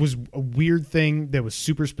just was a weird thing that was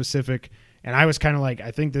super specific. And I was kind of like, I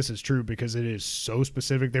think this is true because it is so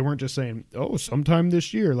specific. They weren't just saying, oh, sometime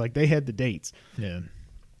this year. Like, they had the dates. Yeah.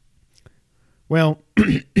 Well,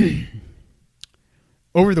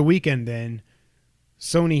 over the weekend then,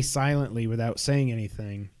 Sony silently, without saying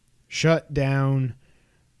anything, shut down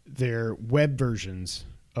their web versions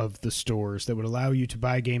of the stores that would allow you to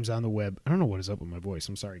buy games on the web. I don't know what is up with my voice.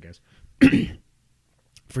 I'm sorry, guys.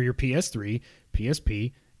 For your PS3,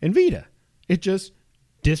 PSP, and Vita. It just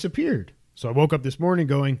disappeared. So I woke up this morning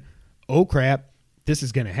going, oh crap, this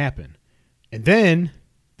is going to happen. And then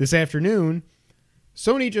this afternoon,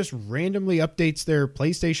 Sony just randomly updates their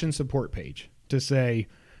PlayStation support page to say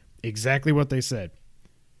exactly what they said.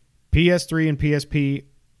 PS3 and PSP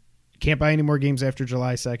can't buy any more games after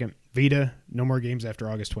July 2nd. Vita, no more games after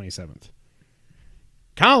August 27th.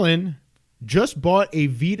 Colin just bought a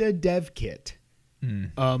Vita dev kit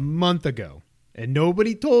a month ago, and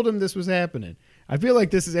nobody told him this was happening. I feel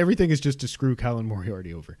like everything is just to screw Colin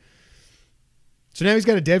Moriarty over. So now he's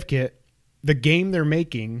got a dev kit. The game they're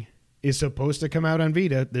making is supposed to come out on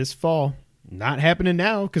Vita this fall. Not happening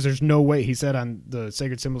now because there's no way, he said on the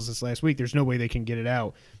Sacred Symbols this last week, there's no way they can get it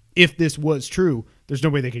out. If this was true, there's no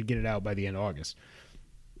way they could get it out by the end of August.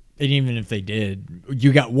 And even if they did,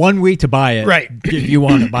 you got 1 week to buy it. Right. If you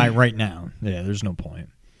want to buy it right now. Yeah, there's no point.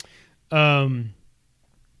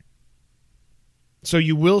 So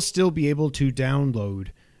you will still be able to download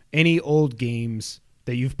any old games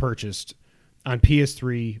that you've purchased on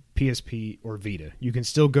PS3, PSP, or Vita. You can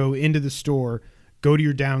still go into the store, go to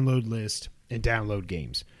your download list, and download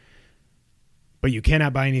games. But you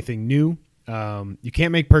cannot buy anything new. You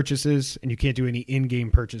can't make purchases, and you can't do any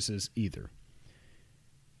in-game purchases either.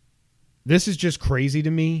 This is just crazy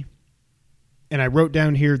to me. And I wrote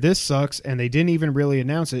down here, this sucks, and they didn't even really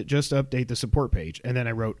announce it, just update the support page. And then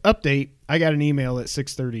I wrote, update. I got an email at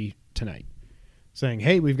 6:30 tonight saying,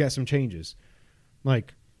 hey, we've got some changes.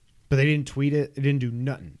 Like, but they didn't tweet it. They didn't do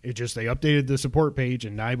nothing. It just, they updated the support page,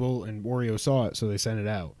 and Nibel and Wario saw it, so they sent it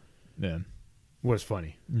out. Yeah. Was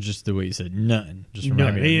funny. Just the way you said nothing. Just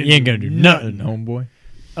remind Nothing. me. You ain't going to do nothing, homeboy.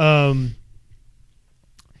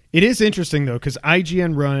 It is interesting, though, because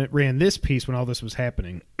IGN ran this piece when all this was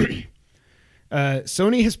happening.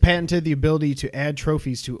 Sony has patented the ability to add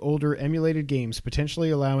trophies to older emulated games, potentially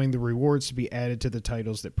allowing the rewards to be added to the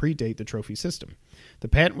titles that predate the trophy system. The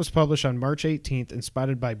patent was published on March 18th and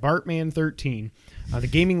spotted by Bartman13 on the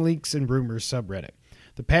Gaming Leaks and Rumors subreddit.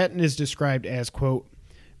 The patent is described as, quote,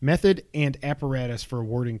 method and apparatus for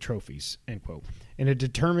awarding trophies, end quote. And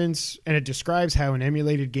it describes how an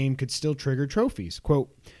emulated game could still trigger trophies.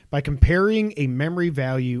 Quote, by comparing a memory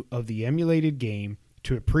value of the emulated game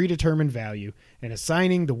to a predetermined value and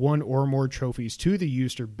assigning the one or more trophies to the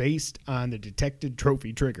user based on the detected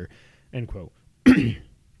trophy trigger, end quote.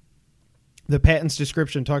 The patent's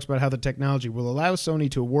description talks about how the technology will allow Sony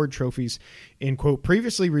to award trophies in, quote,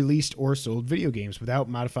 previously released or sold video games without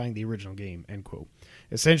modifying the original game, end quote.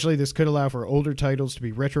 Essentially, this could allow for older titles to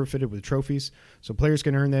be retrofitted with trophies so players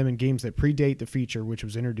can earn them in games that predate the feature which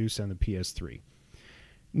was introduced on the PS3.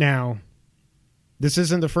 Now, this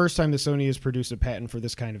isn't the first time that Sony has produced a patent for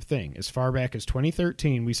this kind of thing. As far back as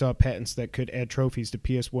 2013, we saw patents that could add trophies to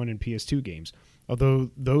PS1 and PS2 games,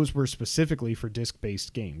 although those were specifically for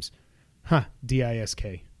disc-based games. Huh,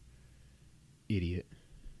 D-I-S-K. Idiot.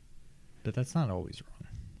 But that's not always wrong.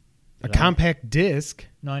 A compact disc.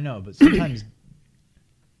 No, I know, but sometimes...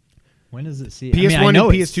 When does it see? PS1 and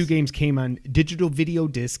PS2 games came on digital video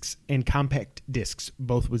discs and compact discs,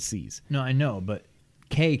 both with C's. No, I know, but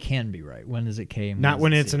K can be right. When is it K? Not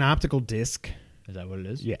when it's an optical disc. Is that what it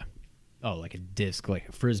is? Yeah. Oh, like a disc, like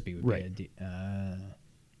a Frisbee would right. be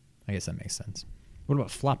I guess that makes sense. What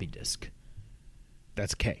about floppy disk?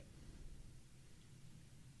 That's K.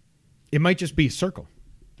 It might just be a circle.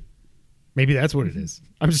 Maybe that's what it is.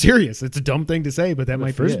 I'm serious. It's a dumb thing to say, but that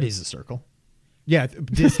might be Frisbee's a circle. Yeah,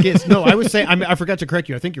 discus. No, I was saying, I forgot to correct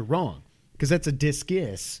you. I think you're wrong because that's a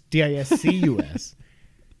discus. DISCUS.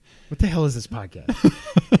 What the hell is this podcast?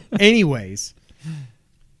 Anyways,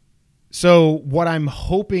 so what I'm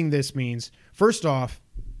hoping this means, first off,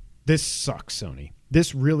 this sucks, Sony.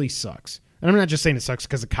 This really sucks. And I'm not just saying it sucks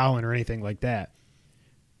because of Colin or anything like that.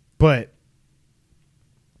 But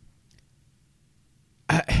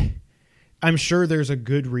I'm sure there's a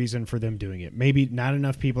good reason for them doing it. Maybe not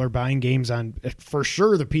enough people are buying games on, for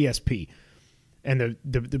sure, the PSP. And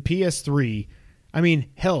the PS3, I mean,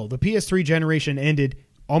 hell, the PS3 generation ended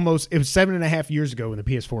almost, it was 7.5 years ago when the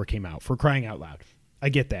PS4 came out, for crying out loud. I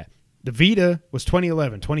get that. The Vita was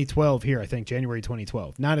 2011, 2012 here, I think, January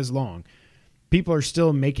 2012. Not as long. People are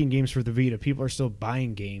still making games for the Vita. People are still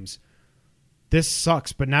buying games. This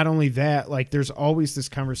sucks, but not only that, like, there's always this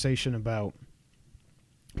conversation about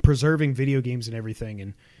preserving video games and everything,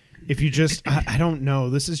 and if you just, I don't know,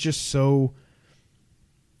 this is just so,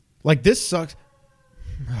 like, this sucks.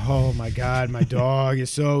 Oh my God, my dog is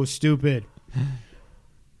so stupid.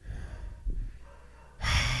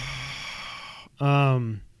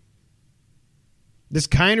 This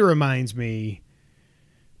kind of reminds me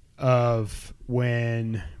of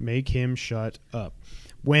when, make him shut up,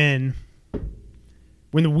 when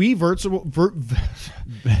the Wii Virtual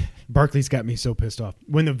Barkley's got me so pissed off.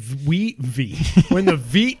 When the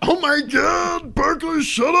Wii oh my God, Barkley,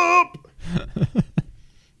 shut up.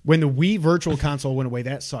 When the Wii Virtual Console went away,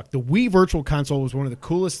 that sucked. The Wii Virtual Console was one of the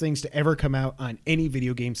coolest things to ever come out on any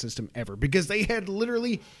video game system ever because they had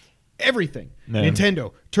literally everything. No.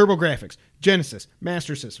 Nintendo, TurboGrafx, Genesis,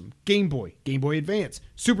 Master System, Game Boy, Game Boy Advance,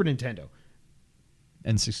 Super Nintendo.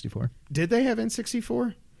 N64. Did they have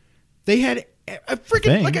N64? They had a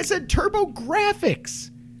freaking, like I said, TurboGrafx.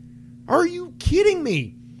 Are you kidding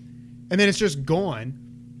me? And then it's just gone.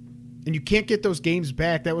 And you can't get those games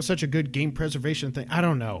back. That was such a good game preservation thing. I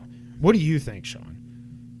don't know. What do you think, Sean?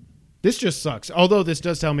 This just sucks. Although this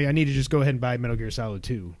does tell me I need to just go ahead and buy Metal Gear Solid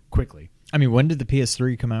 2 quickly. I mean, when did the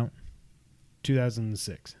PS3 come out?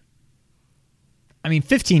 2006. I mean,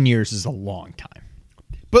 15 years is a long time.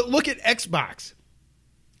 But look at Xbox.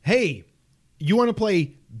 Hey, you want to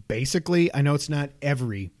play basically, I know it's not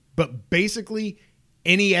every, but basically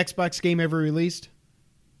any Xbox game ever released?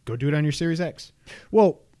 Go do it on your Series X.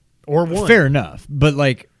 Well, or one. Fair enough. But,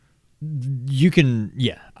 like, you can,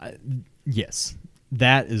 yes.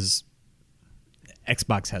 That is,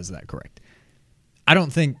 Xbox has that correct. I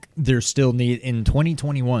don't think there still in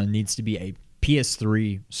 2021 needs to be a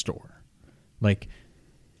PS3 store. Like,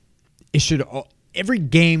 it should, every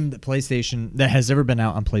game that has ever been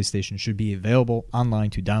out on PlayStation should be available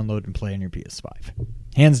online to download and play on your PS5.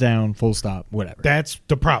 Hands down, full stop, whatever. That's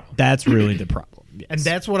the problem. That's really the problem. Yes. And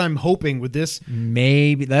that's what I'm hoping with this.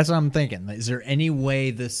 Maybe that's what I'm thinking. Is there any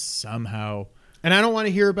way this somehow? And I don't want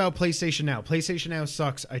to hear about PlayStation Now. PlayStation Now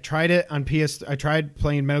sucks. I tried it on PS. I tried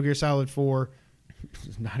playing Metal Gear Solid 4.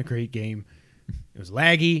 It's not a great game. It was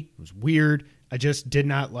laggy. It was weird. I just did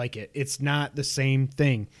not like it. It's not the same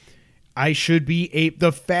thing. I should be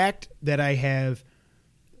the fact that I have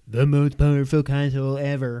the most powerful console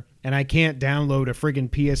ever, and I can't download a friggin'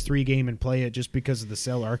 PS3 game and play it just because of the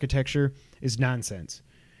cell architecture is nonsense.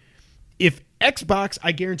 If Xbox,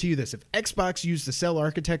 I guarantee you this, if Xbox used the cell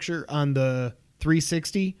architecture on the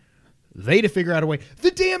 360, they'd have figured out a way.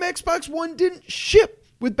 The damn Xbox One didn't ship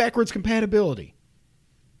with backwards compatibility.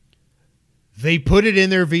 They put it in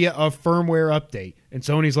there via a firmware update, and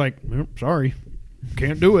Sony's like, sorry,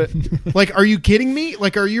 can't do it. Like, are you kidding me?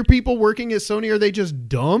 Like, are your people working at Sony? Are they just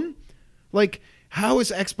dumb? Like, how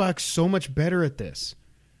is Xbox so much better at this?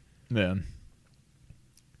 Yeah.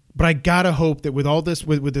 But I gotta hope that with all this,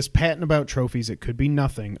 with this patent about trophies, it could be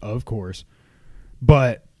nothing, of course.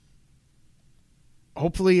 But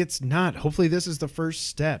hopefully it's not. Hopefully this is the first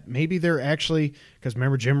step. Maybe they're actually, because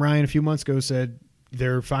remember Jim Ryan a few months ago said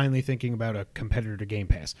they're finally thinking about a competitor to Game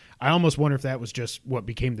Pass. I almost wonder if that was just what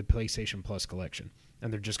became the PlayStation Plus collection,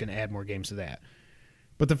 and they're just going to add more games to that.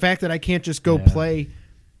 But the fact that I can't just go play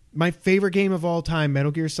my favorite game of all time,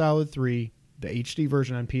 Metal Gear Solid 3, the HD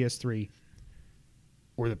version on PS3,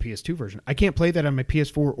 or the PS2 version, I can't play that on my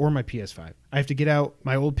PS4 or my PS5. I have to get out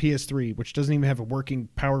my old PS3, which doesn't even have a working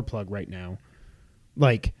power plug right now,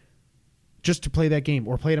 like, just to play that game,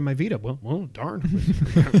 or play it on my Vita. Well, darn.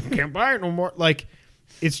 Can't buy it no more. Like,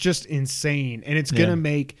 it's just insane. And it's going to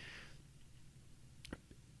make,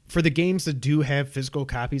 for the games that do have physical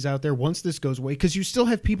copies out there, once this goes away, because you still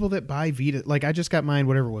have people that buy Vita. Like, I just got mine,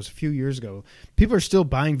 whatever it was, a few years ago. People are still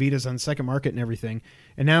buying Vitas on second market and everything.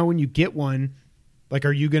 And now when you get one, like,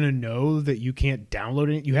 are you going to know that you can't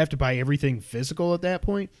download it? You have to buy everything physical at that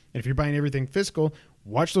point. And if you're buying everything physical,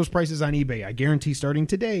 Watch those prices on eBay. I guarantee starting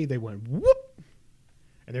today, they went whoop.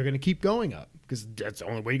 And they're going to keep going up because that's the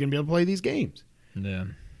only way you're going to be able to play these games. Yeah.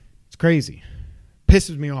 It's crazy.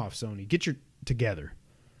 Pisses me off, Sony. Get your together.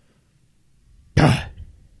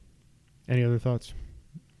 Any other thoughts?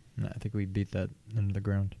 No, I think we beat that into the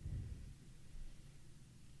ground.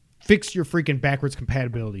 Fix your freaking backwards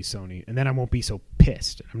compatibility, Sony, and then I won't be so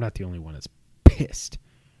pissed. I'm not the only one that's pissed.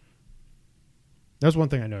 That's one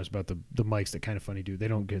thing I noticed about the mics that Kind of Funny do. They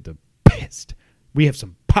don't get the pissed. We have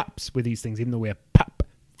some pops with these things, even though we have pop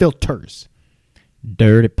filters.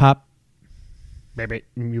 Dirty pop. Baby,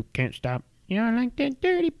 you can't stop. You know, like that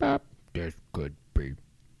dirty pop. This could be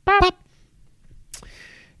pop.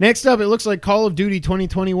 Next up, it looks like Call of Duty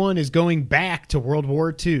 2021 is going back to World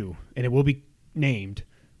War II, and it will be named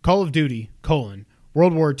Call of Duty,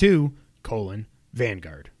 World War II,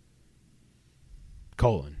 Vanguard,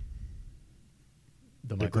 The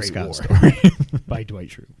Michael Great Scott War story. by Dwight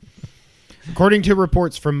Schrute. According to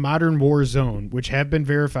reports from Modern War Zone, which have been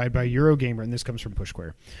verified by Eurogamer, and this comes from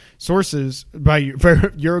PushSquare,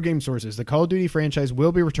 Eurogame sources, the Call of Duty franchise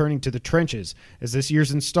will be returning to the trenches as this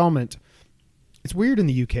year's installment. It's weird in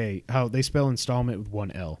the UK how they spell installment with one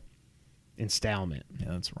L. Installment. Yeah,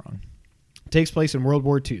 that's wrong. Takes place in World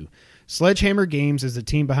War II. Sledgehammer Games is the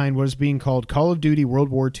team behind what is being called Call of Duty World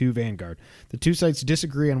War II Vanguard. The two sites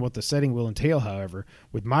disagree on what the setting will entail, however,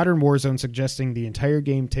 with Modern Warzone suggesting the entire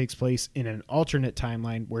game takes place in an alternate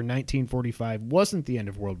timeline where 1945 wasn't the end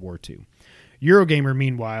of World War II. Eurogamer,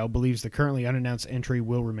 meanwhile, believes the currently unannounced entry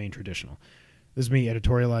will remain traditional. This is me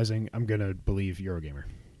editorializing. I'm going to believe Eurogamer.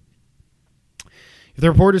 If the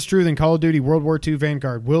report is true, then Call of Duty World War II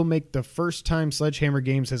Vanguard will make the first time Sledgehammer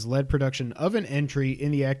Games has led production of an entry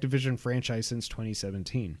in the Activision franchise since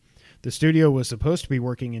 2017. The studio was supposed to be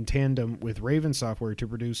working in tandem with Raven Software to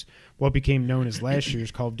produce what became known as last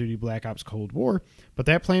year's Call of Duty Black Ops Cold War, but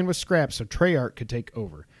that plan was scrapped so Treyarch could take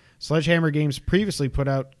over. Sledgehammer Games previously put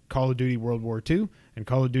out Call of Duty World War II and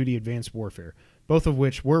Call of Duty Advanced Warfare, both of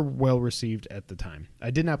which were well received at the time.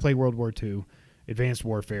 I did not play World War II. Advanced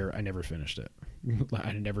Warfare, I never finished it.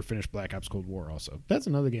 I never finished Black Ops Cold War also. That's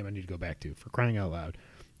another game I need to go back to, for crying out loud.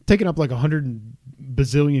 Taking up like 100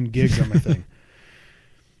 bazillion gigs on my thing.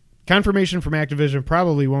 Confirmation from Activision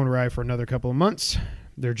probably won't arrive for another couple of months.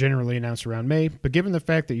 They're generally announced around May, but given the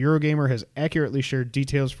fact that Eurogamer has accurately shared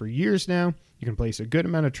details for years now, you can place a good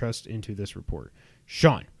amount of trust into this report.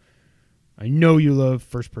 Sean, I know you love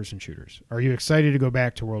first-person shooters. Are you excited to go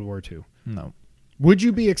back to World War II? No. Would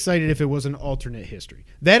you be excited if it was an alternate history?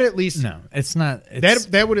 That at least No, it's not.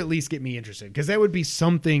 that would at least get me interested because that would be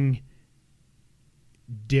something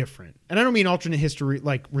different. And I don't mean alternate history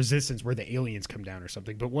like Resistance where the aliens come down or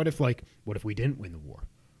something. But what if we didn't win the war,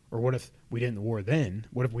 or what if we didn't the war then?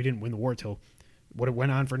 What if we didn't win the war till what it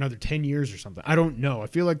went on for another 10 years or something? I don't know. I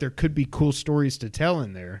feel like there could be cool stories to tell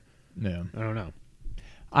in there. Yeah, I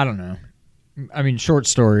don't know. I mean, short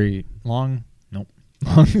story, long. Nope.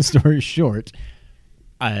 Long story short.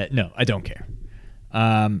 No, I don't care.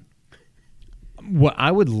 What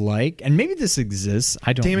I would like, and maybe this exists,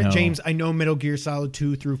 I don't know. Damn it, James, I know Metal Gear Solid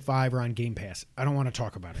 2 through 5 are on Game Pass. I don't want to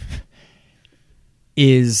talk about it.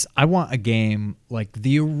 Is I want a game like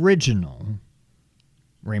the original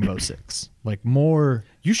Rainbow Six. Like more...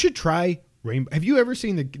 You should try Rainbow. Have you ever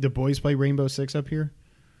seen the boys play Rainbow Six up here?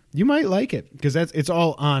 You might like it, because it's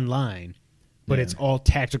all online, but it's all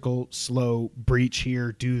tactical, slow, breach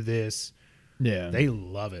here, do this. Yeah. They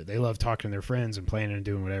love it. They love talking to their friends and playing and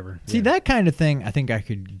doing whatever. See, that kind of thing I think I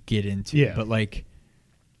could get into. Yeah. But, like,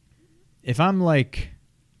 if I'm, like,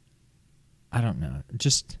 I don't know,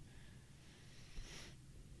 just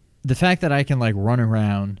the fact that I can, like, run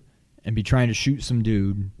around and be trying to shoot some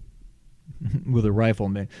dude with a rifle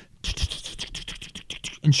and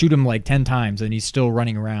shoot him, like, 10 times and he's still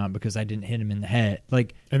running around because I didn't hit him in the head.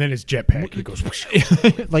 Like, and then his jetpack, he goes...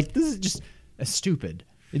 like, this is just stupid.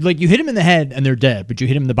 Like, you hit them in the head and they're dead, but you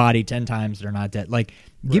hit them in the body 10 times, they're not dead. Like,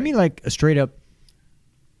 give me, like, a straight-up,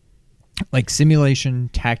 like, simulation,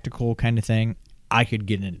 tactical kind of thing. I could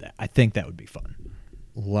get into that. I think that would be fun.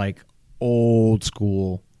 Like, old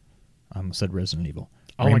school, I almost said Resident Evil.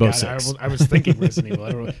 Oh, Rainbow my God. Six. I was thinking Resident Evil.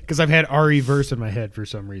 I don't know, because I've had RE Verse in my head for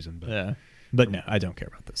some reason. But. Yeah. But, no, I don't care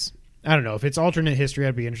about this. I don't know. If it's alternate history,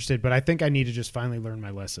 I'd be interested. But I think I need to just finally learn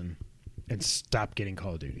my lesson and stop getting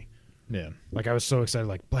Call of Duty. Yeah. Like, I was so excited,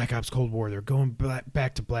 like, Black Ops Cold War, they're going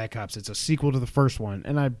back to Black Ops. It's a sequel to the first one.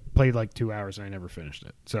 And I played, like, 2 hours and I never finished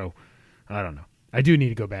it. So, I don't know. I do need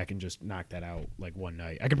to go back and just knock that out, like, one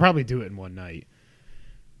night. I could probably do it in one night.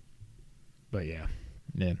 But, yeah.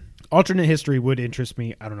 Yeah. Alternate history would interest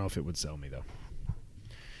me. I don't know if it would sell me, though.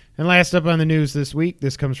 And last up on the news this week,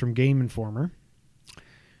 this comes from Game Informer.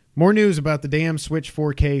 More news about the damn Switch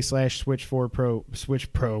 4K/Switch 4 Pro,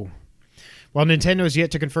 Switch Pro. While Nintendo is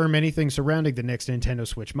yet to confirm anything surrounding the next Nintendo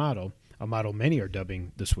Switch model, a model many are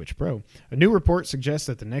dubbing the Switch Pro, a new report suggests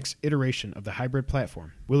that the next iteration of the hybrid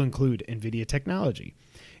platform will include NVIDIA technology.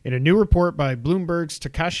 In a new report by Bloomberg's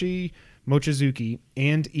Takashi Mochizuki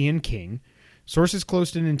and Ian King, sources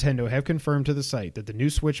close to Nintendo have confirmed to the site that the new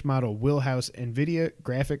Switch model will house NVIDIA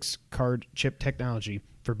graphics card chip technology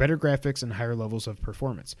for better graphics and higher levels of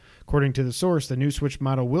performance. According to the source, the new Switch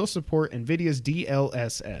model will support NVIDIA's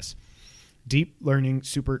DLSS, Deep Learning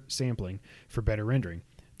Super Sampling, for better rendering.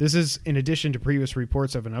 This is in addition to previous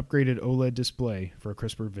reports of an upgraded OLED display for a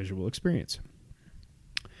crisper visual experience.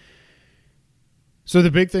 So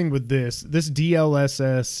the big thing with this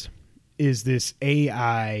DLSS is this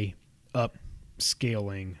AI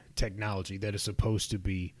upscaling technology that is supposed to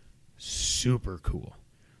be super cool.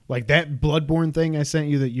 Like that Bloodborne thing I sent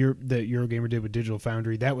you that Eurogamer did with Digital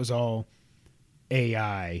Foundry, that was all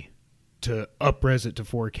AI to up-res it to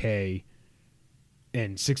 4K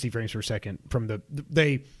and 60 frames per second from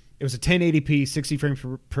it was a 1080p 60 frames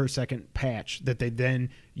per second patch that they then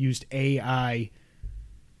used AI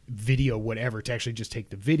video whatever to actually just take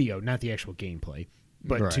the video, not the actual gameplay,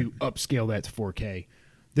 but to upscale that to 4K.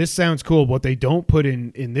 This sounds cool. What they don't put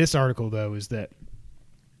in this article though is that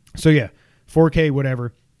 4K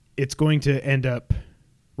whatever, it's going to end up,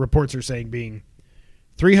 reports are saying, being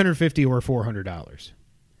 $350 or $400.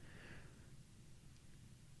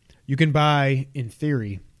 You can buy, in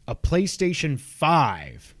theory, a PlayStation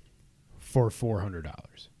 5 for $400.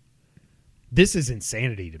 This is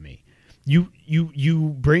insanity to me. You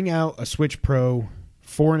bring out a Switch Pro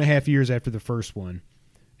 4.5 years after the first one,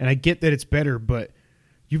 and I get that it's better, but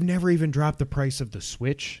you've never even dropped the price of the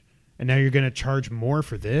Switch, and now you're going to charge more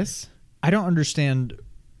for this? I don't understand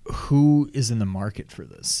who is in the market for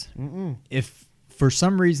this. If for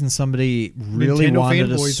some reason somebody really Nintendo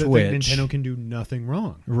wanted a fanboys Switch, that think Nintendo can do nothing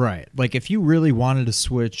wrong. Right. Like if you really wanted a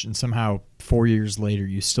Switch and somehow 4 years later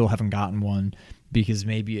you still haven't gotten one because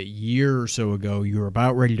maybe a year or so ago you were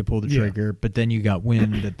about ready to pull the trigger, but then you got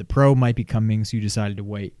wind that the Pro might be coming, so you decided to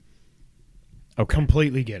wait. Okay.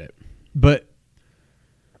 Completely get it. But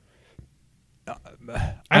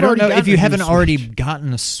I don't know if you haven't already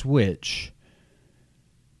gotten a Switch.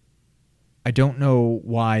 I don't know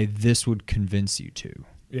why this would convince you to.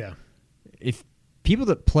 Yeah. If people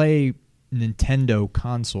that play Nintendo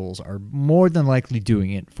consoles are more than likely doing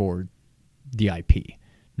it for the IP,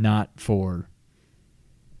 not for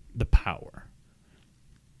the power.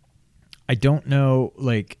 I don't know,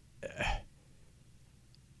 like,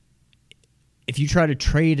 if you try to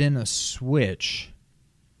trade in a Switch,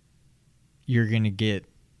 you're going to get,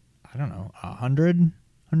 I don't know, $100,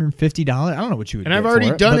 $150. I don't know what you would get. And I've already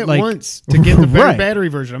for done it like, once to get the better battery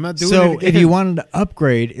version. I'm not doing it again. So if you wanted to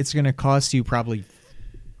upgrade, it's going to cost you probably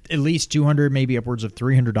at least $200, maybe upwards of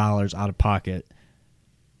 $300 out of pocket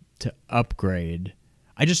to upgrade.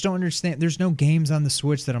 I just don't understand. There's no games on the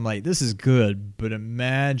Switch that I'm like, this is good, but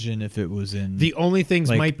imagine if it was in... The only things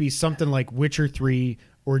might be something like Witcher 3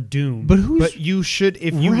 or Doom. But you should,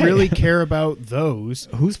 if you really care about those...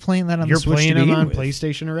 Who's playing that on the Switch? You're playing them on with?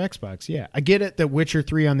 PlayStation or Xbox, yeah. I get it that Witcher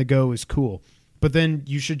 3 on the go is cool, but then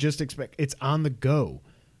you should just expect it's on the go.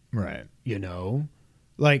 Right. You know?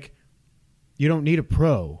 Like, you don't need a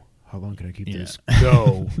Pro. How long can I keep this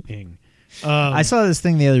going? I saw this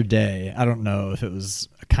thing the other day. I don't know if it was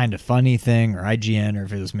a kind of funny thing or IGN or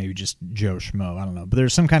if it was maybe just Joe Schmo. I don't know. But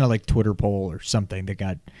there's some kind of like Twitter poll or something that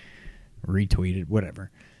got retweeted,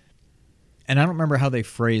 whatever. And I don't remember how they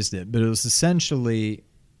phrased it, but it was essentially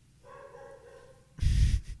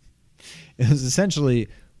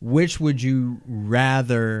which would you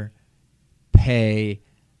rather pay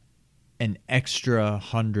an extra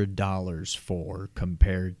 $100 for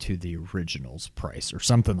compared to the original's price or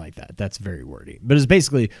something like that. That's very wordy. But it's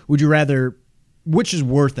basically, would you rather, which is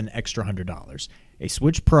worth an extra $100? A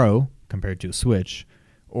Switch Pro compared to a Switch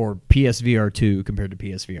or PSVR 2 compared to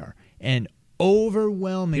PSVR? And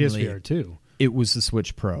overwhelmingly, PSVR 2. It was the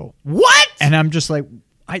Switch Pro. What? And I'm just like,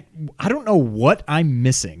 I don't know what I'm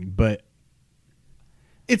missing, but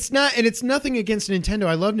it's not, and it's nothing against Nintendo.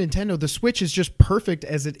 I love Nintendo. The Switch is just perfect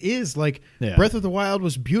as it is. Like, Breath of the Wild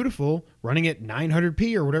was beautiful, running at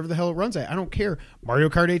 900p or whatever the hell it runs at. I don't care. Mario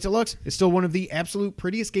Kart 8 Deluxe is still one of the absolute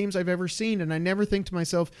prettiest games I've ever seen, and I never think to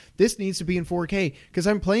myself, this needs to be in 4K, because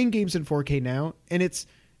I'm playing games in 4K now, and it's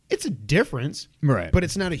a difference, right? But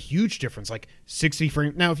it's not a huge difference, like 60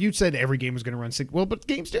 frames. Now, if you said every game was going to run 60, well, but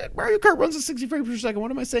games do it. Mario Kart runs at 60 frames per second.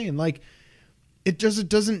 What am I saying? Like, it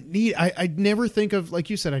doesn't need... I never think of, like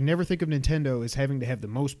you said, I never think of Nintendo as having to have the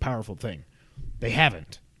most powerful thing. They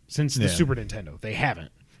haven't. Since the Super Nintendo. They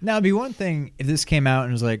haven't. Now, it'd be one thing if this came out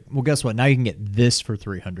and was like, well, guess what? Now you can get this for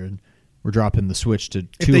 $300. We're dropping the Switch to $200.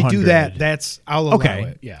 If they do that, I'll allow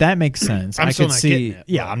it. Yeah. That makes sense. I'm I still could not see. getting it,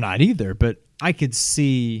 Yeah, but- I'm not either, but I could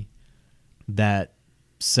see that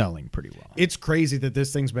selling pretty well. It's crazy that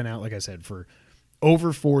this thing's been out, like I said, for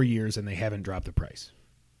over 4 years and they haven't dropped the price.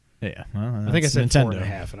 Yeah, well, I think I said Nintendo.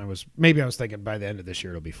 4.5, and I was thinking by the end of this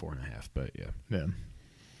year it'll be 4.5, but yeah. Yeah.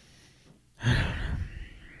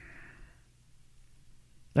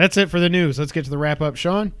 That's it for the news. Let's get to the wrap up,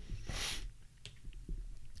 Sean.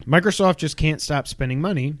 Microsoft just can't stop spending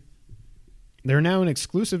money. They're now in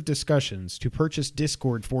exclusive discussions to purchase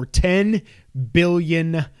Discord for $10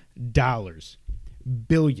 billion.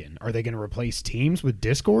 Billion. Are they going to replace Teams with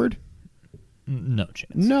Discord? No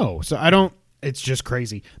chance. No. So I don't. It's just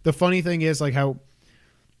crazy. The funny thing is, like, how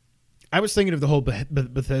I was thinking of the whole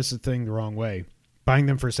Bethesda thing the wrong way. Buying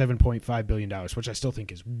them for $7.5 billion, which I still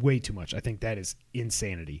think is way too much. I think that is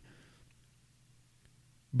insanity.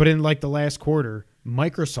 But in like the last quarter,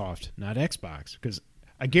 Microsoft, not Xbox, because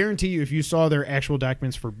I guarantee you if you saw their actual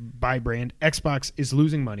documents for buy brand, Xbox is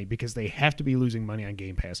losing money because they have to be losing money on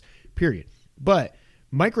Game Pass, period. But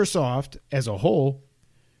Microsoft as a whole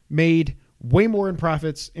made way more in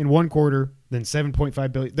profits in one quarter than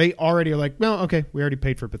 $7.5 billion. They already are like, well, okay, we already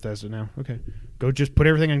paid for Bethesda now. Okay, go just put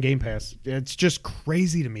everything on Game Pass. It's just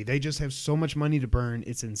crazy to me. They just have so much money to burn.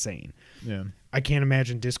 It's insane. Yeah. I can't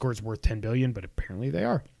imagine Discord's worth $10 billion, but apparently they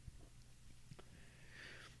are.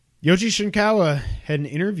 Yoji Shinkawa had an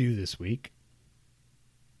interview this week,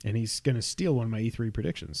 and he's going to steal one of my E3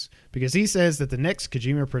 predictions because he says that the next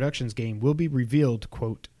Kojima Productions game will be revealed,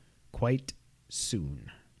 quote, quite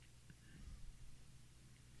soon.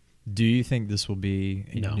 Do you think this will be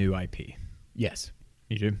a No. new IP? Yes.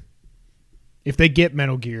 You do? If they get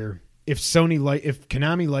Metal Gear, if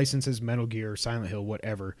Konami licenses Metal Gear, Silent Hill,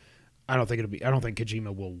 whatever, I don't think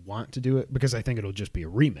Kojima will want to do it because I think it'll just be a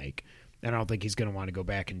remake, and I don't think he's going to want to go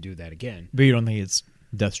back and do that again. But you don't think it's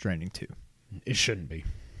Death Stranding 2? It shouldn't be.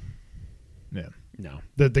 Yeah. No.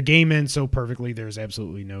 The game ends so perfectly, there's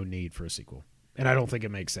absolutely no need for a sequel. And I don't think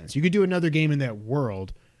it makes sense. You could do another game in that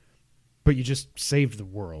world, but you just saved the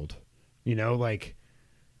world. You know, like,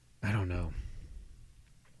 I don't know.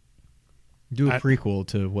 Do a prequel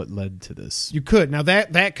to what led to this. You could. Now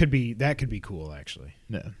that could be cool, actually.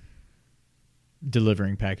 Yeah.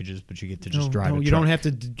 Delivering packages, but you get to just drive a truck. You don't have to.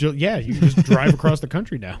 You can just drive across the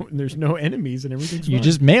country now, and there's no enemies, and everything's fine. You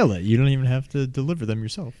just mail it. You don't even have to deliver them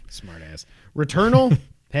yourself. Smart ass. Returnal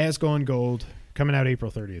has gone gold, coming out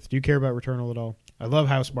April 30th. Do you care about Returnal at all? I love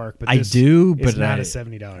Housemarque, but I do, but it's not a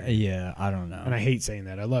 $70 game. Yeah, I don't know. And I hate saying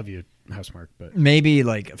that. I love you, Housemarque, but maybe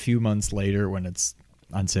like a few months later when it's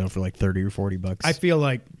on sale for like $30 or $40. I feel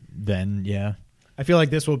like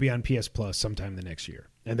this will be on PS Plus sometime the next year,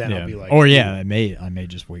 and then I'll be like, I may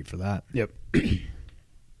just wait for that. Yep.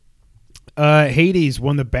 Hades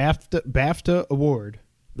won the BAFTA award,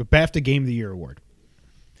 the BAFTA Game of the Year award.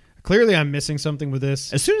 Clearly, I'm missing something with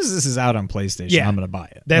this. As soon as this is out on PlayStation, I'm going to buy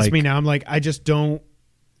it. That's me now. I'm like, I just don't.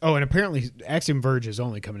 Oh, and apparently, Axiom Verge is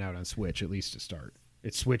only coming out on Switch, at least to start.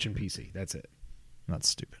 It's Switch and PC. That's it. That's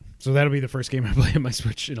stupid. So that'll be the first game I play on my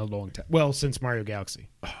Switch in a long time. Well, since Mario Galaxy.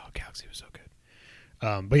 Oh, Galaxy was so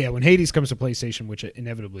good. But yeah, when Hades comes to PlayStation, which it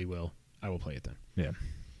inevitably will, I will play it then. Yeah.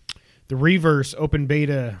 The Reverse open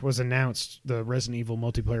beta was announced, the Resident Evil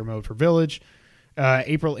multiplayer mode for Village,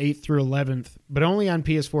 April 8th through 11th, but only on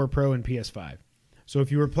PS4 Pro and PS5. So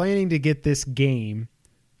if you were planning to get this game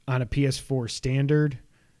on a PS4 standard,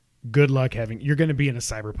 good luck you're going to be in a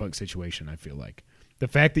Cyberpunk situation, I feel like. The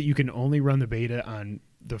fact that you can only run the beta on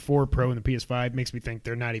the 4 Pro and the PS5 makes me think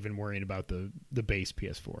they're not even worrying about the base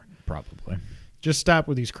PS4. Probably. Just stop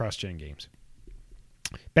with these cross-gen games.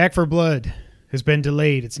 Back 4 Blood has been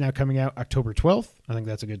delayed. It's now coming out October 12th. I think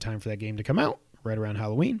that's a good time for that game to come out, right around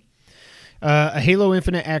Halloween. A Halo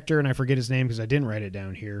Infinite actor, and I forget his name because I didn't write it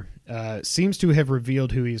down here, seems to have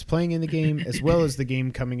revealed who he is playing in the game, as well as the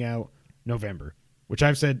game coming out November, which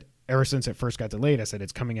I've said ever since it first got delayed. I said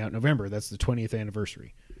it's coming out November. That's the 20th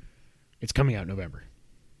anniversary. It's coming out November.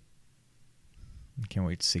 Can't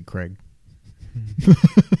wait to see Craig.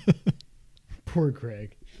 Poor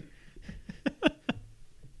Craig.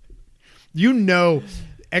 You know,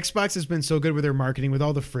 Xbox has been so good with their marketing, with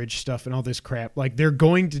all the fridge stuff and all this crap. Like, they're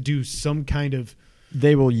going to do some kind of...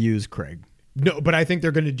 They will use Craig. No, but I think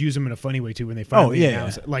they're going to use him in a funny way, too, when they finally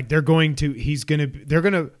announce it. Like, they're going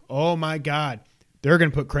to... Oh, my God. They're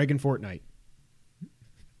going to put Craig in Fortnite.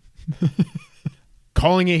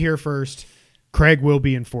 Calling it here first. Craig will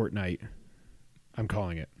be in Fortnite. I'm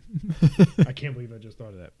calling it. I can't believe I just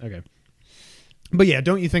thought of that. Okay. But yeah,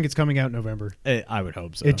 don't you think it's coming out in November? I would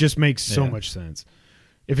hope so. It just makes so much sense.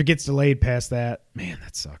 If it gets delayed past that, man,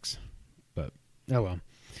 that sucks. But, oh well.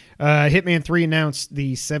 Hitman 3 announced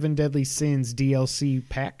the 7 Deadly Sins DLC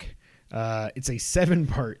pack. It's a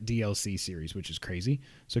 7-part DLC series, which is crazy.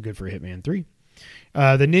 So good for Hitman 3.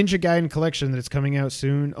 The Ninja Gaiden collection that's coming out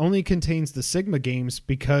soon only contains the Sigma games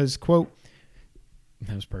because, quote,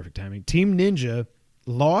 that was perfect timing, Team Ninja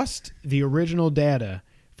lost the original data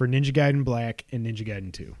for Ninja Gaiden Black and Ninja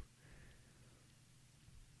Gaiden 2.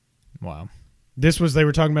 Wow. They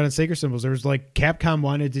were talking about in Sacred Symbols. There was like Capcom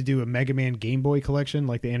wanted to do a Mega Man Game Boy collection,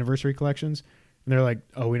 like the anniversary collections. And they're like,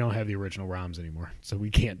 oh, we don't have the original ROMs anymore, so we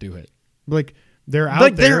can't do it. Like, they're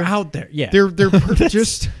out there. They're out there. Yeah. They're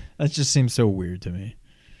just... That just seems so weird to me.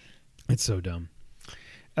 It's so dumb.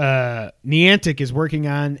 Niantic is working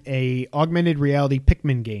on a augmented reality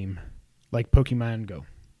Pikmin game like Pokemon Go.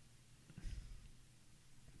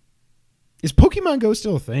 Is Pokemon Go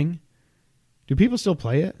still a thing? Do people still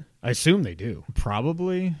play it? I assume they do.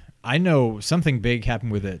 Probably. I know something big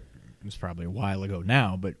happened with it. It was probably a while ago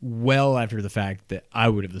now, but well after the fact that I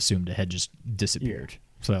would have assumed it had just disappeared.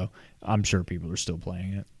 So I'm sure people are still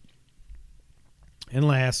playing it. And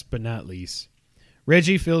last but not least,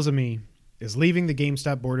 Reggie Fils-Aimé is leaving the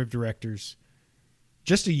GameStop board of directors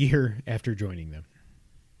just a year after joining them.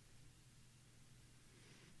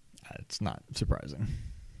 It's not surprising.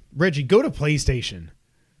 Reggie, go to PlayStation.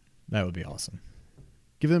 That would be awesome.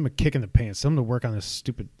 Give them a kick in the pants. Tell them to work on this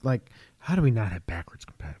stupid... Like, how do we not have backwards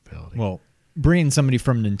compatibility? Well, bring in somebody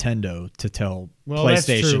from Nintendo to tell PlayStation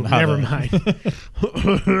that's true. Never mind. Hey,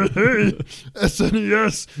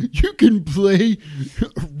 SNES, you can play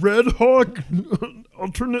Red Hawk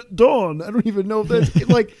Alternate Dawn. I don't even know if that's...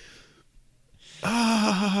 like...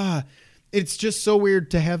 It's just so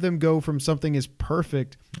weird to have them go from something as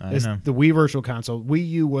perfect as the Wii Virtual Console. Wii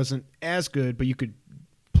U wasn't as good, but you could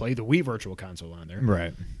play the Wii Virtual Console on there.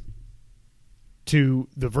 Right. To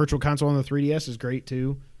the Virtual Console on the 3DS is great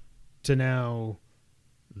too. To now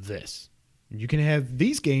this. You can have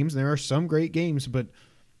these games. There are some great games, but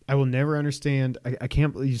I will never understand. I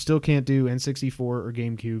can't. You still can't do N64 or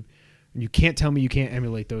GameCube. And you can't tell me you can't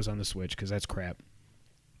emulate those on the Switch because that's crap.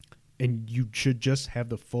 And you should just have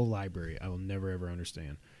the full library. I will never, ever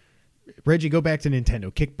understand. Reggie, go back to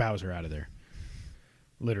Nintendo. Kick Bowser out of there.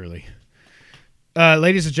 Literally.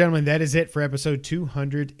 Ladies and gentlemen, that is it for episode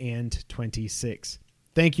 226.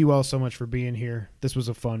 Thank you all so much for being here. This was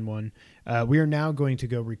a fun one. We are now going to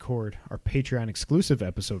go record our Patreon exclusive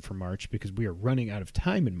episode for March because we are running out of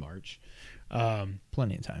time in March.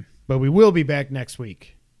 Plenty of time. But we will be back next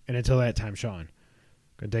week. And until that time, Sean,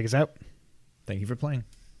 going to take us out? Thank you for playing.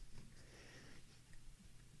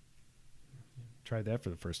 Tried that for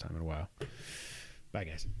the first time in a while. Bye,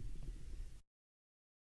 guys.